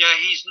 Yeah,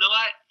 he's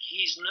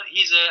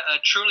a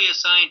truly a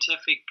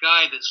scientific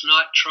guy that's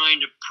not trying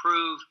to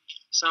prove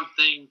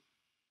something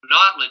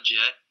not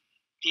legit.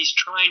 He's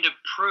trying to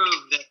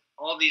prove that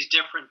all these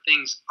different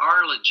things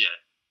are legit.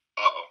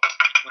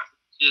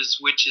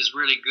 Which is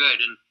really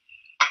good. And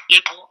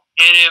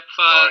and if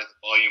the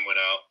volume went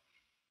out.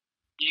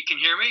 You can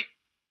hear me?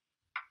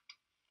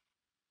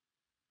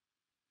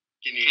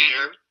 Can you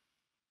hear me?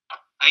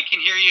 I can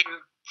hear you.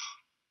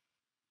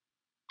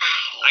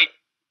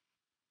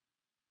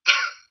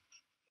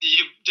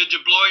 Did you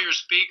blow your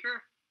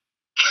speaker?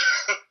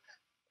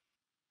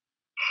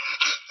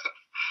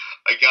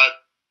 I got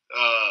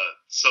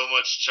so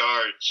much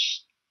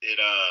charge.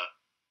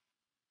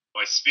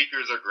 My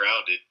speakers are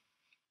grounded,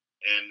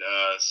 and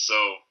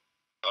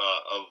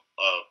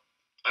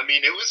I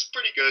mean, it was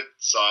pretty good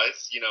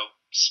size.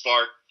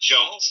 Spark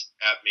jumped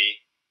at me.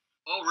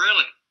 Oh,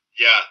 really?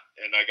 Yeah,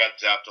 and I got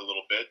zapped a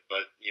little bit,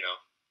 but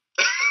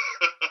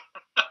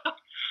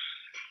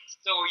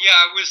So yeah,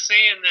 I was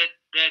saying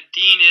that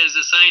Dean is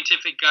a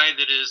scientific guy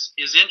that is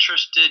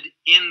interested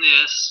in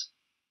this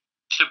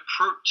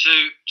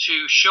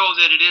to show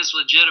that it is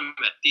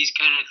legitimate. These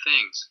kind of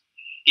things.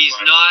 He's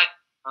not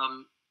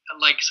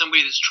like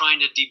somebody that's trying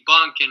to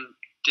debunk and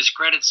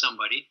discredit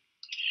somebody.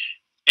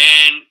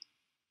 And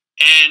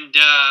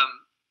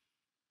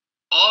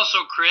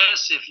also,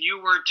 Chris, if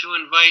you were to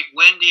invite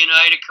Wendy and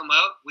I to come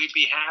out, we'd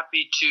be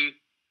happy to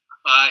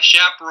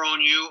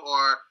chaperone you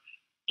or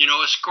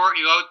escort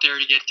you out there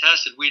to get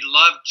tested. We'd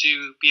love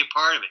to be a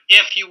part of it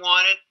if you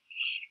wanted.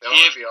 That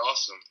would be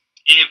awesome.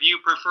 If you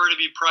prefer to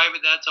be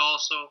private, that's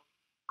also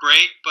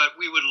great. But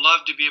we would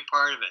love to be a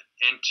part of it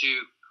and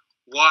to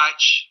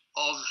watch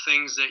all the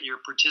things that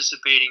you're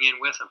participating in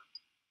with them.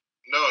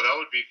 No, that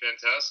would be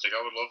fantastic.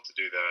 I would love to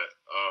do that.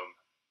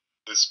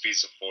 This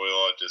piece of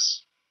foil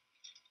just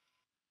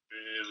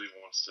really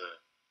wants to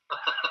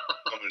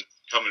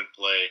come and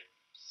play.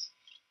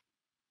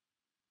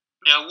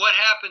 Now, what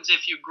happens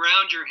if you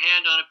ground your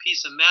hand on a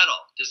piece of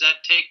metal? Does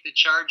that take the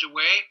charge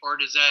away, or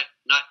does that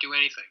not do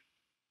anything?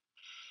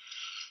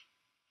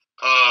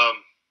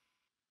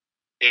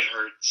 It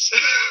hurts.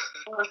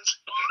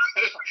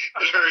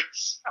 It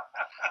hurts.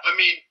 I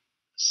mean,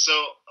 So,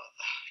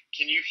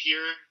 can you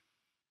hear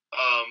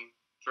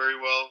very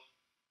well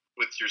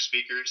with your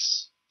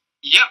speakers?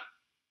 Yep.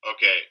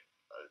 Okay.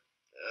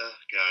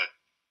 God.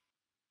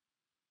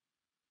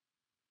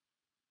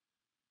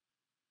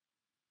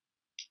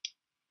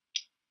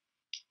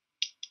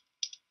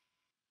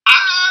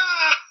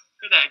 Ah!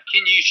 Look at that.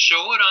 Can you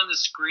show it on the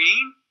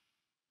screen?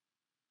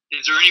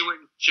 Is there any way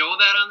to show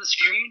that on the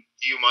screen?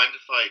 Do you mind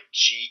if I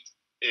cheat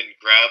and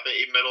grab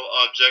a metal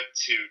object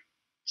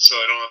so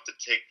I don't have to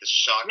take the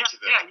shock to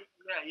the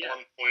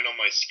one point on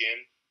my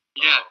skin?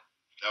 Yeah.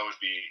 That would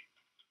be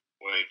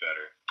way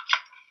better.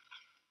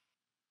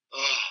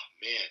 Oh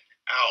man,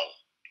 ow.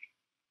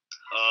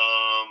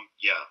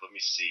 Yeah, let me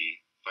see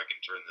if I can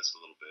turn this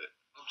a little bit.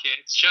 Okay,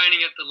 it's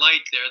shining at the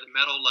light there, the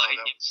metal light.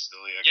 Oh, that was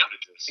silly. I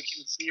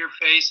can see your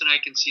face and I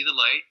can see the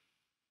light.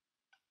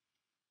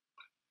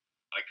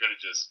 I could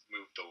have just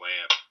moved the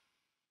lamp,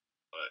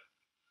 but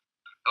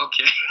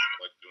okay.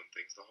 I like doing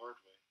things the hard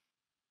way.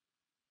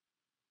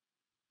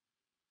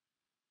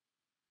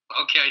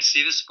 Okay, I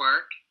see the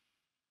spark.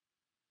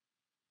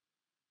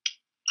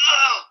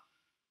 Oh!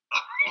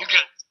 You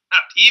got,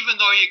 even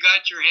though you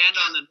got your hand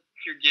on the,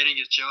 you're getting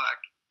a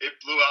shock. It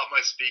blew out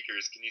my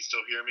speakers. Can you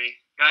still hear me?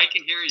 I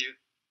can hear you.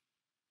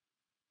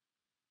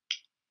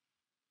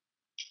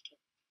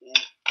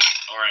 Ooh.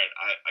 All right,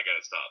 I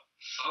gotta stop.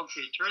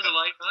 Okay, turn the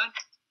light on.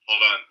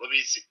 Hold on, let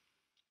me see.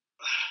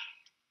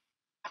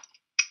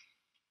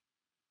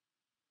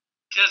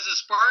 Does the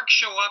spark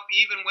show up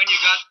even when you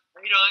got the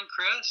light on,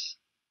 Chris?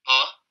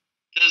 Huh?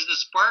 Does the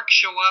spark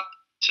show up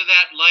to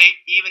that light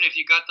even if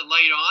you got the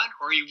light on,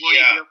 or you will?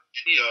 Yeah,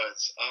 it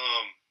does.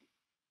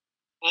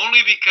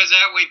 Only because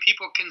that way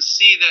people can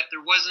see that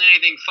there wasn't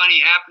anything funny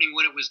happening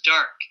when it was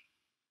dark.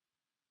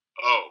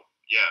 Oh,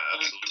 yeah,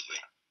 absolutely.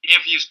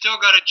 If you still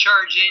got a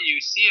charge in you,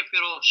 see if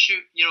it'll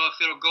shoot,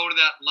 if it'll go to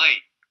that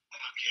light.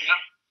 Okay.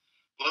 Yep.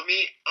 Let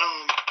me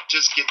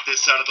just get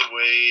this out of the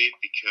way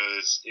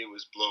because it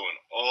was blowing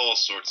all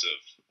sorts of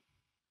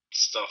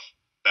stuff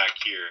back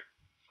here.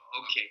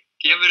 Okay.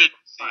 Give it a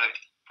try.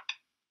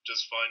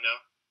 Just fine now?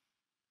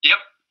 Yep.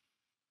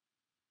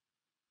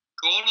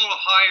 Go a little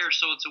higher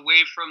so it's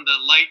away from the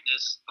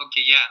lightness.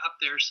 Okay, yeah, up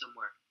there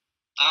somewhere.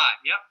 Ah,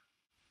 yep.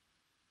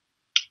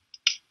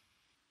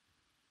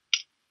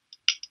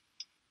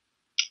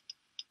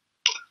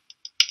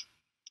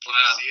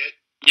 Wow. See it?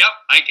 Yep,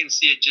 I can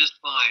see it just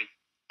fine.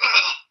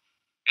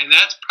 And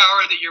that's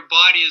power that your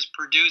body is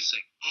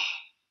producing.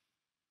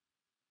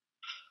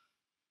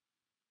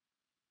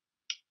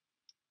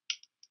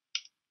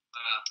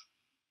 Wow.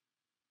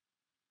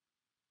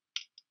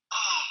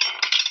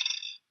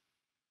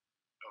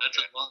 That's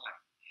a lot.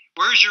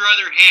 Where's your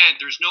other hand?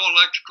 There's no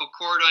electrical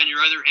cord on your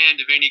other hand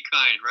of any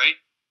kind, right?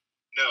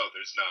 No,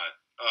 there's not.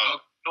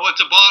 Oh,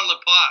 it's a bottle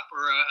of pop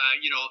or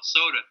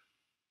soda.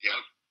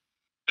 Yeah.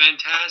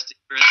 Fantastic,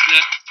 Chris.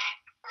 Now,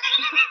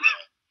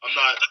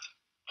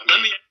 let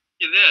me ask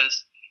you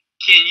this: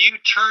 can you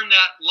turn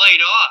that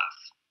light off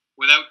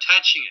without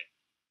touching it?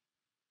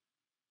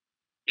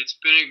 It's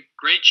been a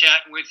great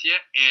chatting with you,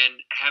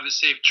 and have a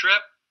safe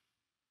trip.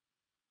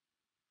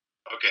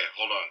 Okay,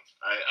 hold on.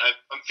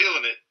 I'm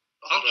feeling it.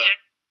 Hold okay. Up.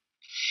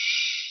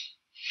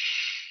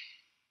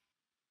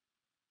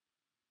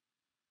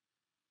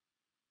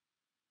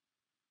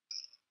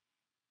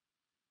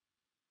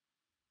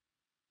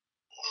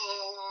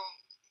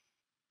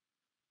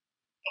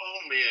 Oh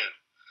man.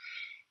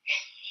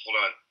 Hold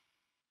on.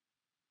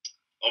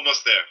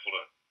 Almost there. Hold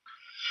on.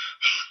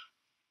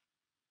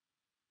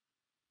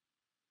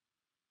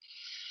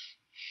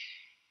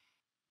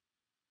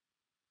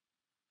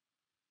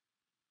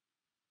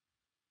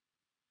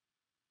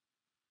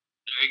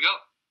 There you go.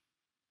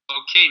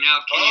 Okay, now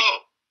can you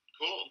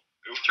cool.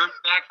 Turn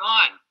it back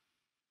on?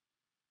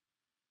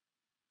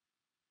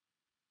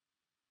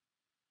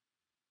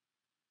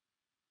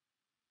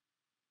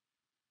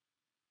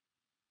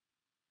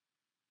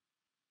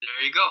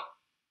 There you go.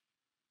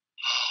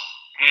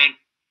 And,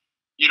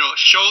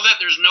 show that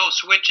there's no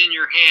switch in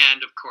your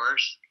hand, of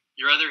course.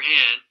 Your other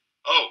hand.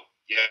 Oh,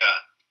 yeah.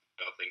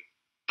 Nothing.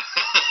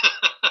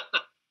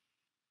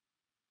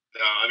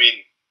 No, I mean,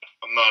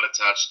 I'm not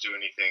attached to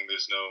anything.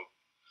 There's no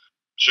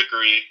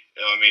trickery.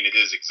 I mean, it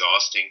is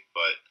exhausting,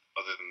 but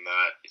other than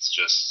that, it's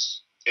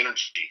just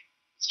energy.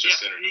 It's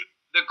just energy.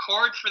 The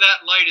cord for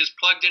that light is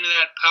plugged into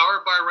that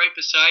power bar right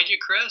beside you,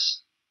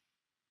 Chris?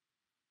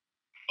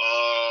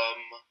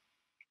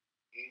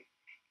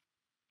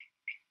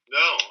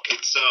 No,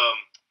 it's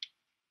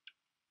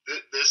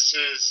this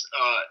is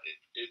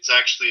it's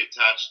actually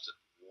attached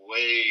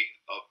way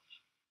up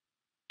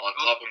on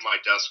top of my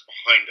desk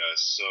behind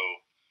us. So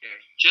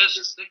just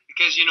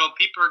because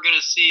people are going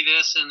to see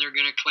this and they're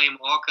going to claim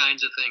all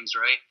kinds of things,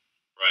 right?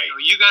 Right.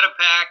 You got to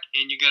pack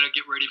and you got to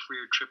get ready for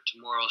your trip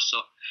tomorrow.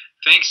 So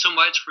thanks so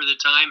much for the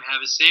time.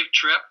 Have a safe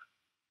trip,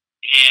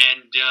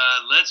 and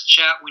let's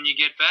chat when you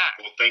get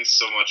back. Well, thanks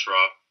so much,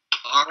 Rob.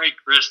 All right,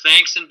 Chris.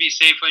 Thanks, and be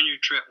safe on your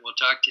trip. We'll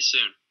talk to you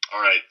soon.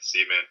 All right. See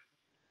you, man.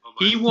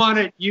 Bye-bye. He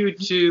wanted you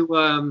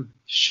to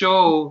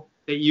show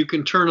that you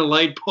can turn a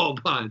light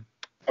bulb on.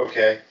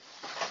 Okay.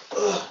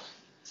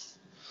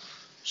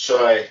 Should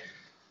I?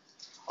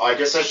 I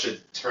guess I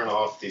should turn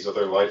off these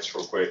other lights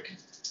real quick.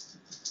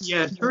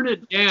 Yeah, turn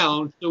it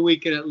down so we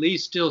can at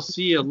least still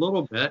see a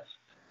little bit.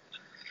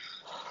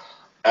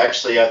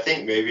 Actually, I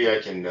think maybe I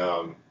can,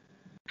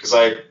 because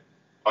I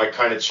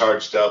kind of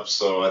charged up,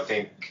 so I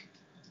think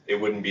it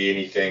wouldn't be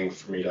anything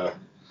for me to.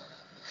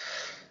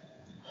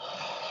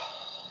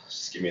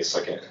 Just give me a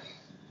second.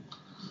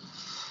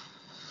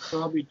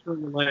 Probably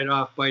turn the light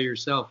off by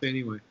yourself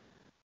anyway.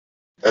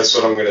 That's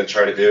what I'm gonna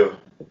try to do.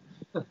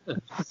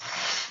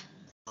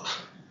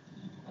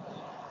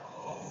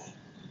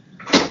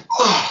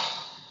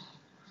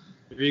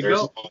 There you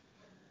go.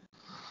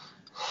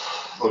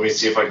 Let me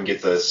see if I can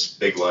get this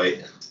big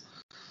light.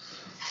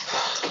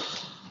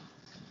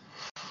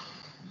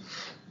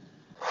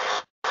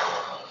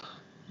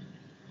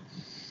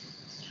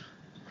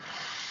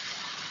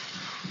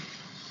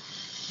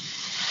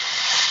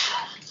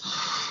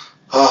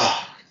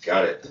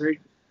 Got it.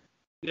 Great.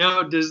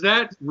 Now, does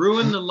that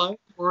ruin the light,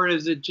 or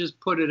does it just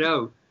put it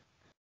out?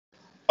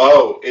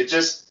 Oh, it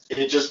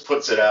just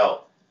puts it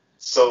out.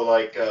 So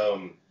like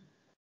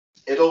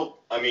it'll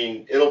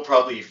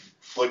probably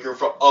flicker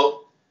from.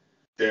 Oh,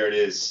 there it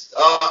is.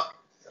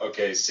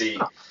 Okay. See,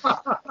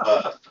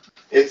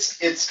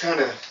 it's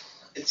kind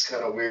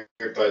of weird,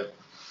 but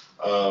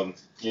when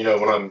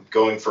I'm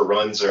going for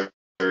runs or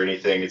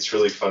anything, it's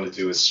really fun to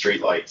do with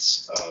street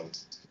lights.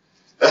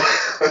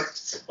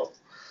 So.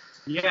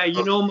 Yeah,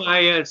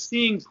 my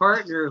seeing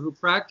partner who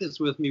practiced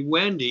with me,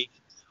 Wendy,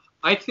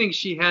 I think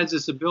she has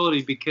this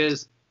ability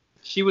because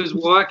she was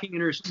walking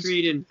in her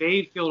street in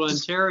Bayfield,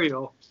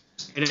 Ontario,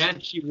 and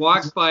as she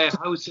walked by a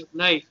house at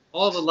night,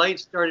 all the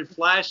lights started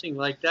flashing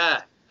like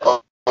that.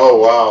 Oh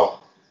wow.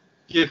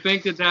 Do you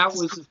think that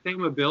was the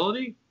same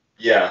ability?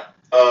 Yeah.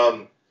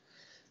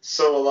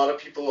 So a lot of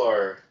people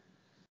are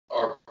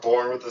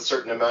born with a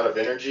certain amount of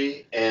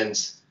energy, and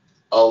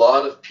a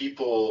lot of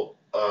people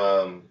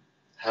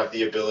have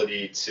the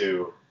ability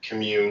to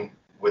commune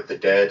with the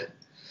dead.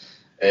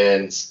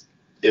 And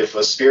if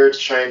a spirit's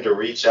trying to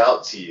reach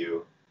out to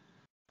you,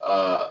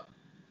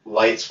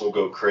 lights will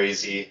go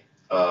crazy.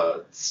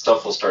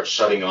 Stuff will start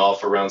shutting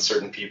off around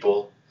certain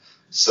people.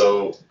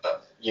 So,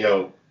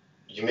 you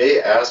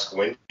may ask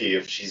Wendy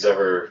if she's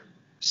ever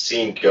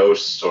seen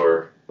ghosts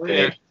or been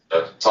able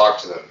to talk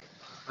to them.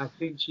 I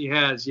think she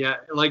has, yeah.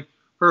 Like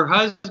her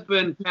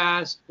husband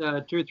passed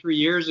 2 or 3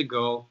 years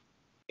ago,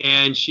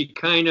 and she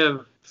kind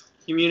of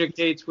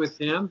communicates with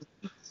him.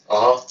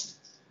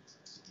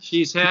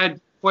 She's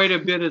had quite a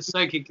bit of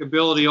psychic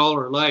ability all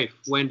her life.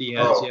 Wendy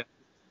has, yeah.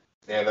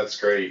 Man, that's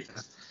great.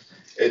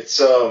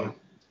 It's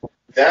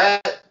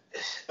that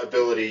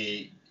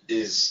ability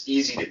is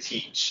easy to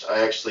teach.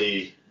 I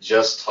actually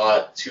just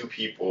taught 2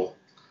 people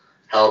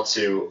how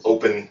to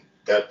open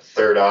that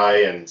third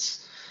eye, and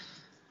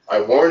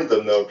I warned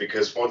them though,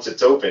 because once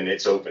it's open,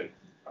 it's open.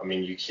 I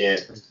mean, you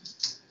can't.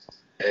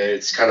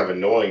 It's kind of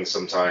annoying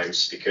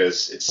sometimes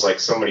because it's like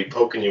somebody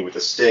poking you with a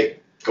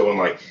stick, going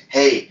like,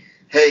 "Hey,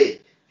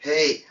 hey,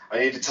 hey, I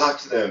need to talk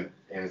to them,"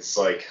 and it's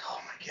like, oh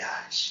my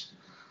gosh.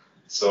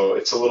 So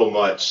it's a little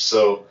much.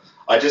 So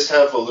I just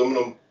have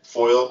aluminum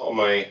foil on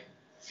my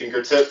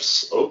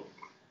fingertips.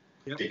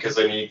 Because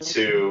I need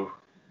to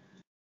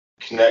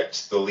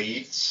connect the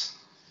leads.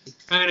 It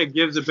kind of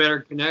gives a better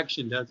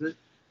connection, does it?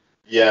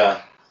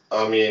 Yeah,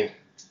 I mean,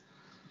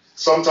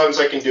 sometimes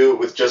I can do it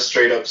with just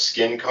straight up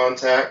skin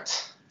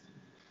contact,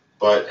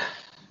 but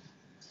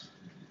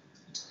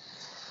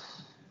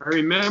I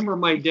remember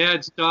my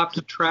dad stopped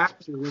a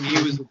tractor when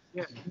he was a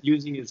kid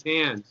using his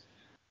hands.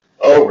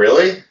 Oh,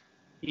 really?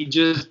 He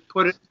just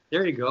put it,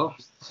 there you go.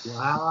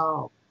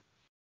 Wow.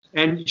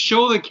 And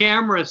show the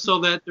camera so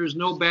that there's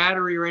no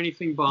battery or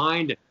anything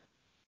behind it.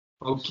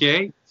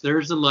 Okay,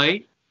 there's the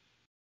light.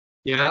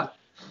 Yeah.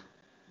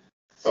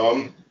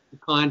 Thumb.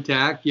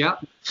 Contact, yeah.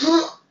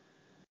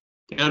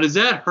 Now, does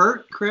that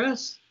hurt,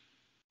 Chris?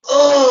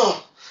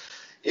 Oh,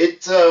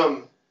 it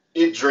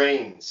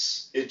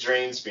drains. It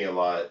drains me a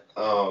lot.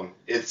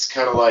 It's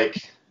kind of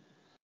like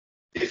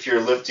if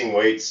you're lifting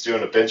weights,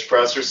 doing a bench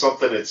press or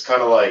something. It's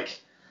kind of like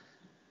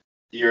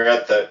you're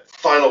at the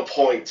final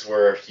point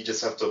where you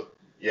just have to.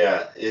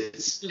 Yeah,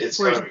 it's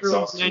kind of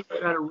exhausting. Then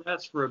you gotta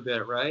rest for a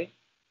bit, right?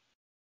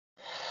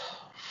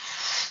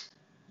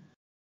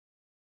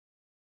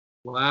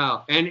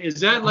 Wow. And is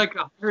that like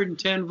a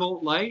 110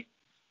 volt light?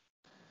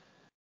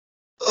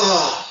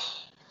 Oh,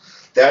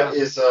 that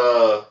is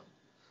I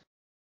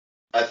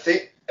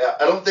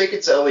don't think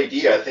it's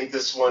LED. I think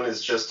this one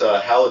is just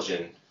a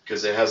halogen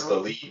because it has the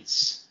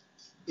leads.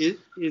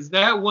 Is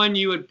that one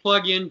you would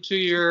plug into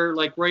your,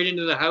 like, right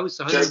into the house?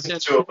 Just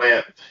into a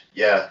lamp,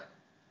 yeah.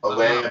 A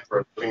lamp or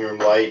a living room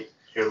light.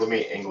 Here, let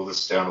me angle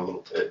this down a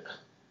little bit.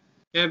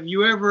 Have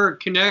you ever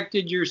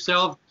connected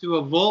yourself to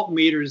a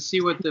voltmeter to see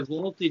what the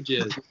voltage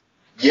is?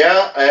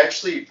 Yeah, I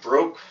actually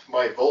broke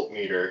my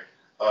voltmeter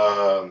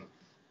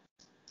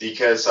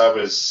because I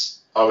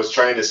was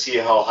trying to see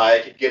how high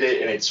I could get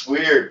it, and it's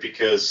weird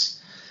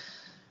because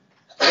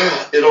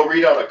it'll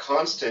read out a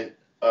constant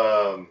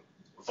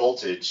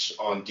voltage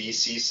on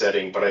DC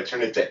setting, but I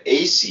turn it to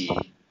AC,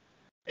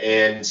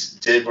 and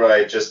did what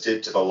I just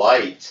did to the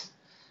light,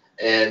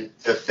 and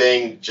the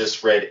thing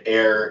just read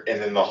error,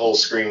 and then the whole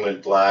screen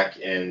went black,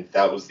 and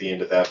that was the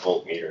end of that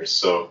voltmeter.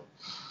 So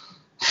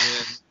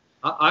Yeah.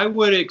 I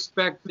would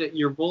expect that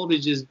your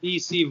voltage is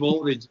DC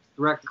voltage,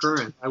 direct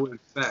current, I would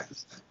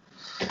expect.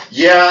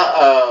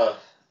 yeah,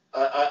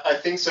 I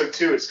think so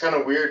too. It's kind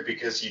of weird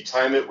because you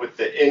time it with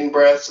the in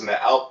breaths and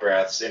the out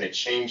breaths, and it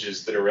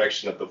changes the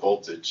direction of the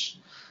voltage.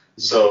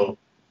 So,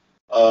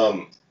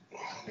 let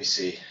me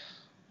see.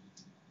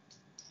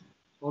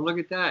 Oh, look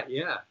at that.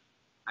 Yeah,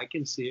 I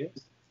can see it.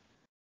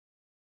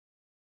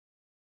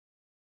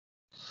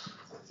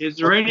 Is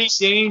there any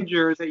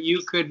danger that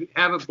you could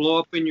have it blow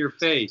up in your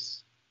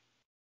face?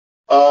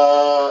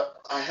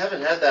 I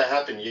haven't had that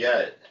happen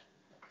yet.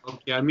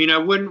 Okay, I mean, I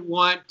wouldn't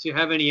want to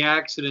have any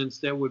accidents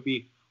that would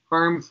be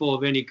harmful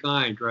of any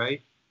kind,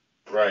 right?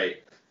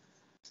 Right.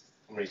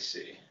 Let me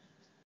see.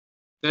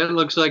 That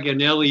looks like an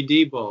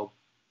LED bulb.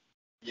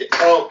 Yeah.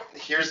 Oh,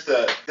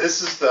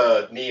 this is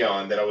the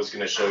neon that I was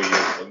going to show you.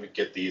 Let me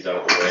get these out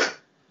of the way.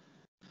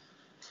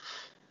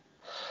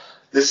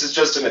 This is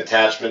just an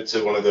attachment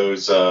to one of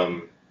those,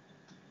 I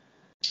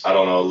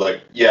don't know,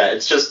 like, yeah,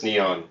 it's just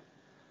neon.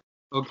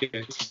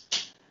 Okay.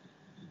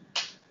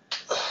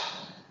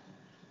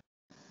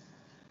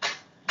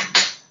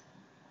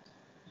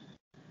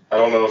 I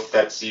don't know if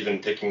that's even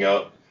picking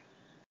up.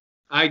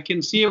 I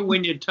can see it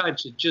when you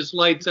touch it. Just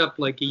lights up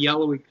like a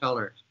yellowy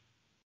color.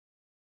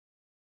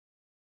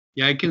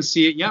 Yeah, I can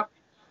see it. Yep.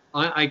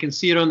 I can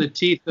see it on the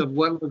teeth of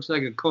what looks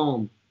like a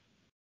comb.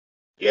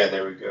 Yeah,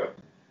 there we go.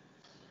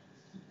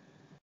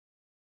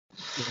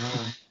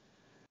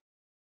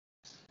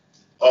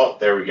 Oh,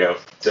 there we go.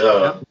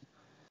 Duh. Yep.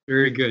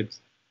 Very good.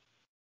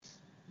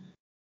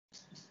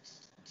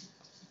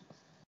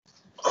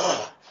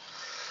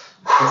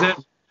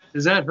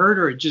 Does that hurt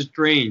or it just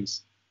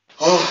drains?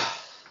 Oh,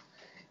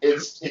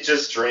 it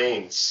just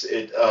drains.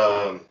 It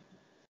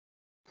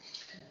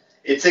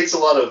takes a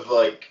lot of,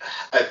 like,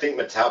 I think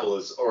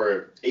metabolism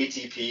or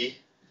ATP.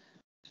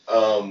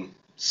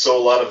 So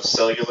a lot of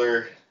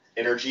cellular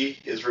energy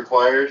is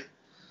required.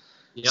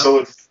 Yep.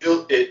 So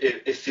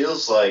it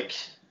feels like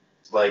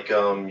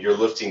you're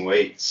lifting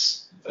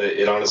weights.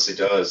 It honestly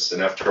does.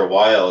 And after a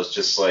while, it's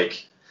just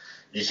like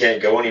you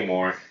can't go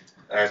anymore.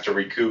 I have to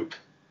recoup.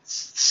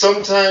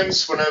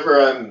 Sometimes whenever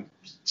I'm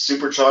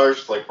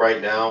supercharged, like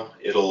right now,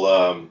 it'll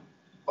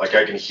like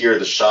I can hear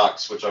the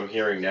shocks, which I'm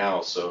hearing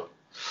now. So.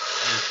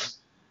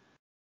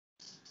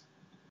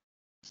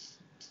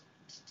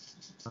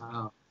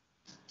 Wow.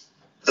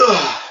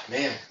 Oh,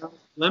 man.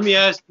 Let me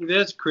ask you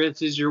this,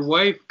 Chris. Is your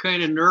wife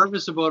kind of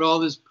nervous about all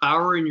this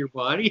power in your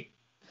body?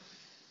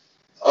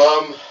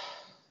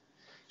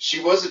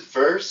 She was at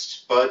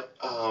first, but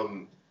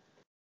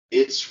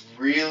it's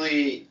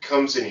really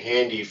comes in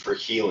handy for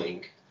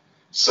healing.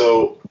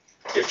 So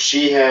if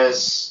she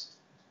has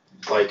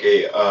like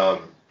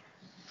a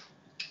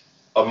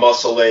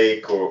muscle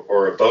ache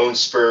or a bone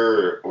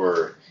spur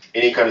or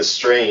any kind of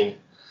strain,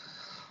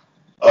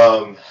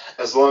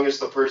 as long as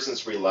the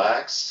person's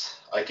relaxed,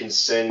 I can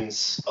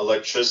send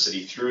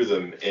electricity through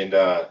them, and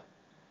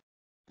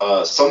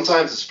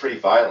sometimes it's pretty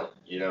violent.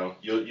 You know,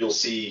 you'll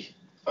see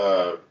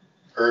her,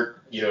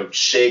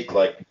 shake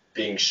like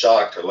being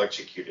shocked or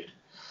electrocuted.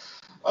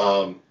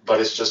 But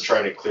it's just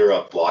trying to clear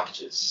up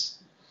blockages.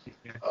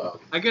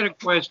 I got a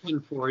question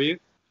for you.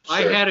 Sure.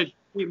 I had a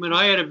treatment.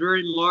 I had a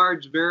very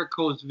large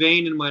varicose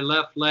vein in my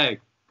left leg.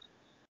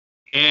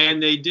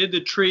 And they did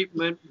the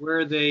treatment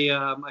where they,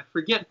 I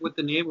forget what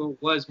the name of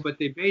it was, but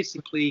they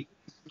basically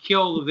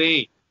kill the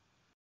vein.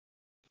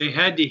 They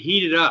had to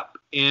heat it up.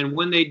 And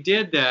when they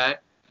did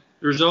that,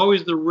 there's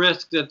always the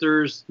risk that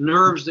there's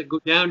nerves that go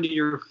down to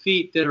your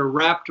feet that are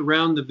wrapped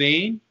around the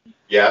vein.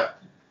 Yeah.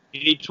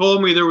 And he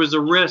told me there was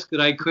a risk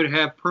that I could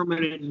have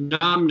permanent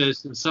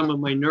numbness in some of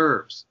my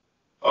nerves.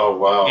 Oh,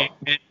 wow.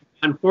 And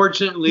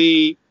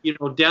unfortunately,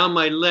 down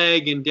my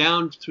leg and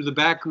down through the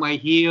back of my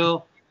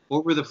heel,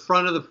 over the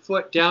front of the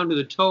foot, down to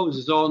the toes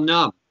is all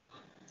numb.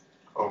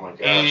 Oh, my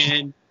gosh.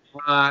 And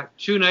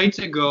 2 nights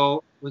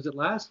ago, was it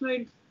last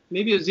night?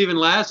 Maybe it was even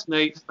last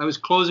night, I was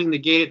closing the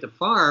gate at the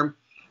farm,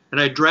 and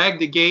I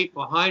dragged the gate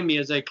behind me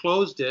as I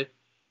closed it,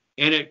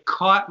 and it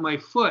caught my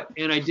foot,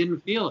 and I didn't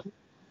feel it.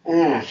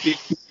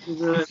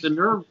 The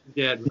nerve was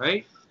dead,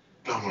 right?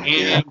 Oh my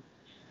God.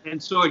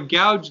 And so it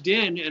gouged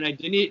in, and I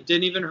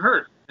didn't even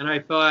hurt. And I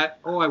thought,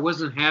 I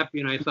wasn't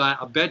happy, and I thought,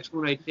 I'll bet you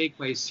when I take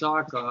my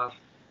sock off,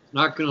 it's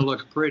not going to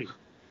look pretty.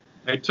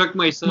 I took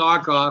my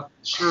sock off.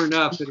 Sure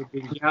enough, it had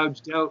been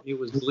gouged out. It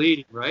was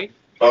bleeding, right?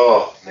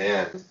 Oh,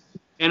 man.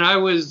 And I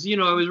was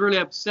really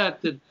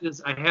upset that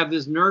I have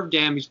this nerve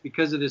damage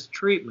because of this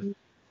treatment.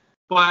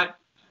 But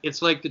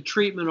it's like the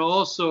treatment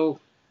also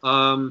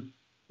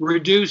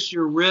reduce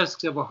your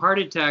risk of a heart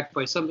attack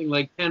by something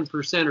like 10%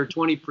 or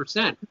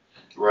 20%.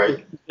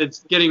 Right.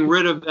 It's getting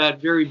rid of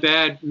that very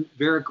bad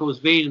varicose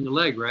vein in the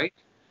leg, right?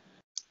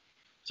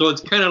 So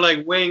it's kind of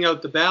like weighing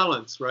out the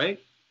balance, right?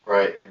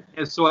 Right.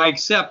 And so I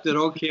accept that,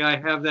 okay, I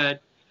have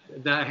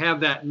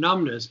that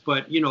numbness,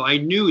 but I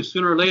knew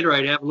sooner or later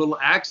I'd have a little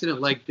accident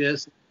like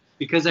this,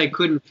 because I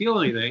couldn't feel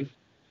anything.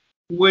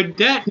 Would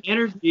that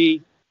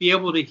energy be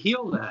able to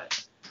heal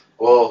that?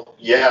 Well,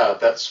 yeah,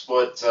 that's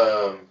what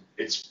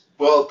it's.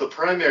 Well, the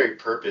primary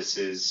purpose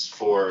is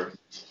for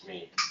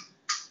me.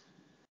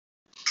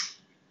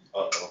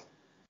 Uh-oh.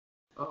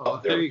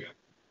 Oh, there we go.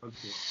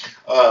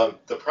 Okay.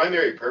 The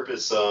primary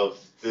purpose of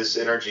this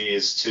energy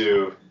is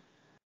to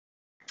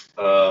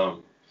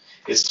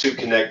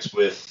connect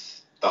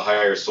with the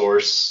higher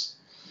source,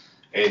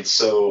 and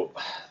so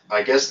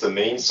I guess the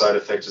main side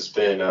effect has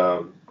been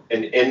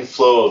an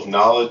inflow of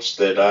knowledge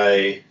that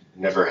I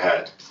never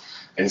had,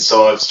 and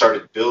so I've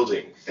started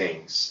building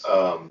things.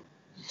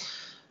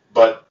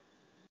 But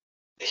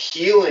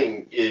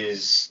healing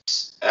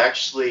is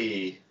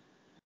actually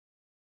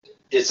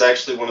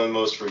one of the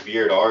most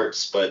revered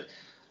arts, but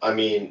I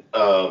mean,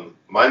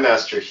 my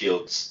master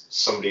healed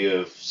somebody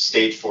of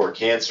stage 4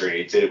 cancer, and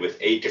he did it with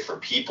 8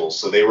 different people.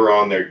 So they were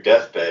on their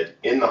deathbed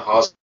in the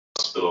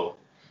hospital,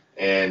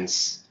 and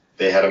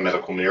they had a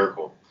medical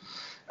miracle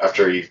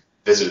after he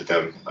visited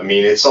them. I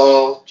mean, it's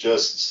all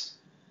just,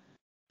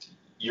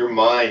 your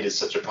mind is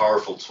such a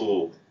powerful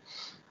tool.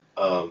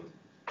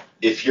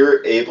 If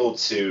you're able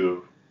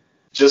to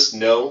just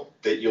know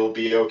that you'll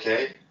be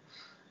okay,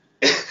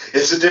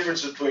 it's the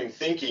difference between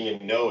thinking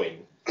and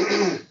knowing.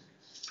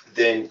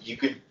 Then you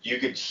could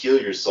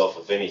heal yourself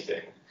of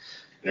anything,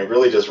 and it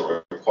really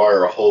doesn't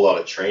require a whole lot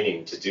of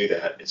training to do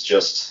that. It's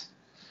just,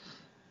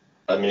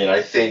 I mean,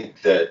 I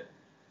think the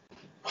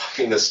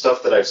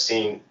stuff that I've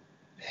seen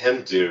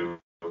him do,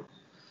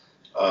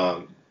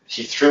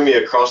 he threw me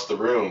across the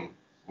room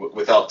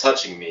without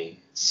touching me.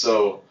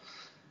 So,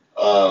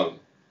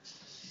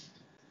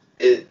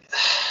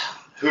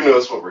 who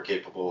knows what we're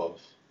capable of,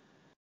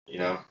 you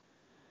know?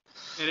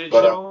 And it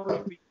should always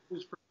be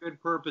used for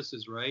good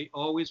purposes, right?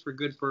 Always for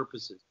good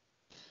purposes.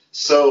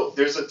 So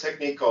there's a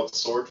technique called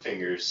sword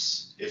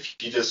fingers. If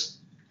you just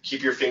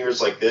keep your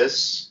fingers like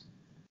this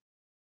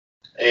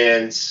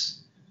and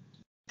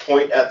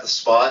point at the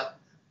spot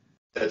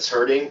that's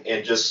hurting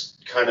and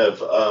just kind of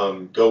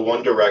go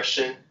one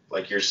direction,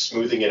 like you're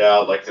smoothing it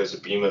out, like there's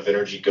a beam of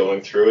energy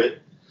going through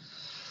it.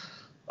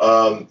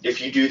 If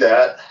you do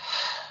that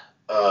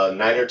 9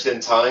 or 10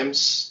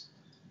 times,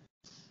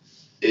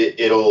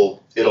 it'll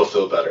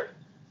feel better.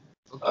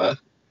 Okay.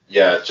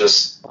 Yeah,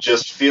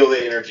 just feel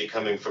the energy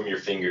coming from your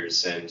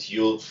fingers, and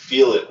you'll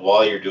feel it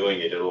while you're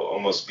doing it. It'll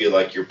almost be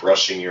like you're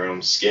brushing your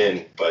own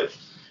skin, but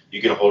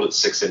you can hold it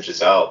 6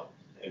 inches out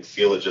and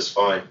feel it just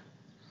fine.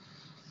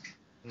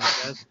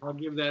 I'll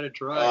give that a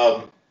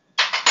try.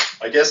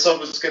 I guess I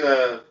was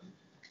gonna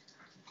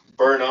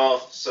burn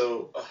off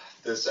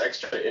this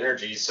extra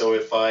energy. So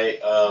if I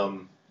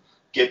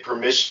get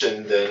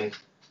permission, then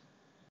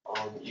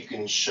you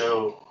can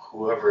show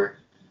whoever.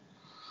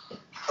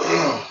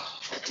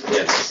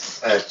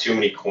 Yes, I have too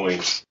many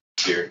coins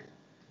here.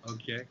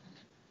 Okay.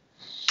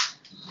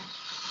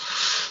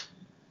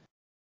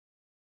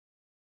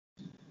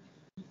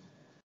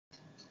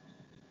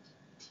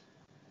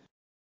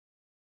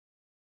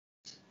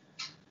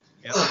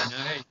 Yeah,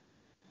 nice.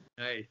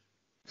 Nice.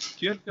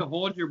 Do you have to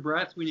hold your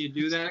breath when you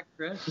do that,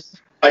 Chris?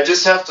 I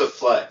just have to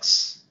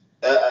flex.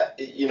 Because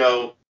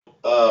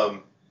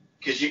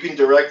you can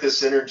direct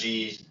this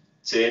energy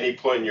to any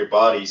point in your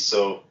body.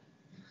 So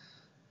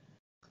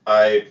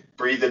I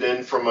breathe it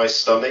in from my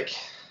stomach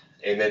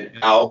and then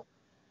out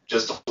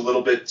just a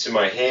little bit to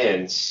my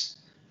hands,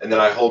 and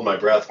then I hold my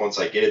breath once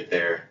I get it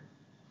there.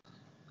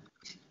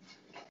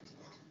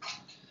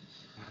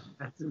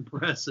 That's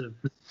impressive.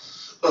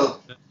 That's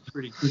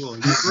pretty cool.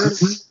 You're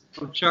really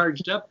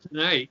charged up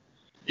tonight.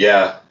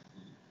 Yeah.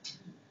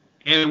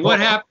 And what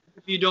happens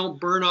if you don't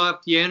burn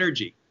off the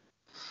energy?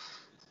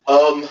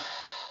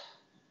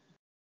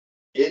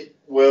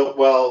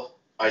 Well,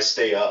 I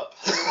stay up.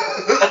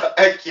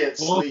 I can't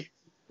sleep.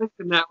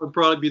 And that would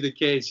probably be the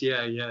case.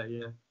 Yeah.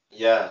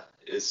 Yeah,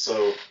 it's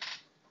so.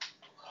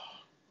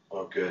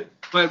 Oh, good.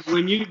 But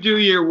when you do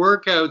your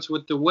workouts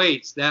with the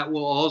weights, that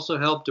will also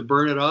help to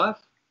burn it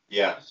off.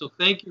 Yeah. So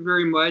thank you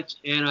very much,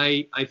 and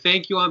I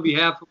thank you on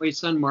behalf of my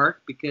son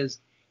Mark, because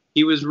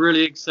he was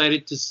really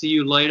excited to see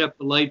you light up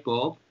the light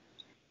bulb,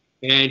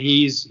 and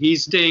he's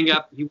staying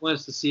up. He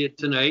wants to see it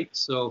tonight.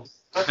 So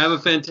have a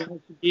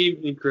fantastic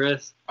evening,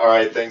 Chris. All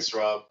right, thanks,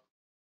 Rob.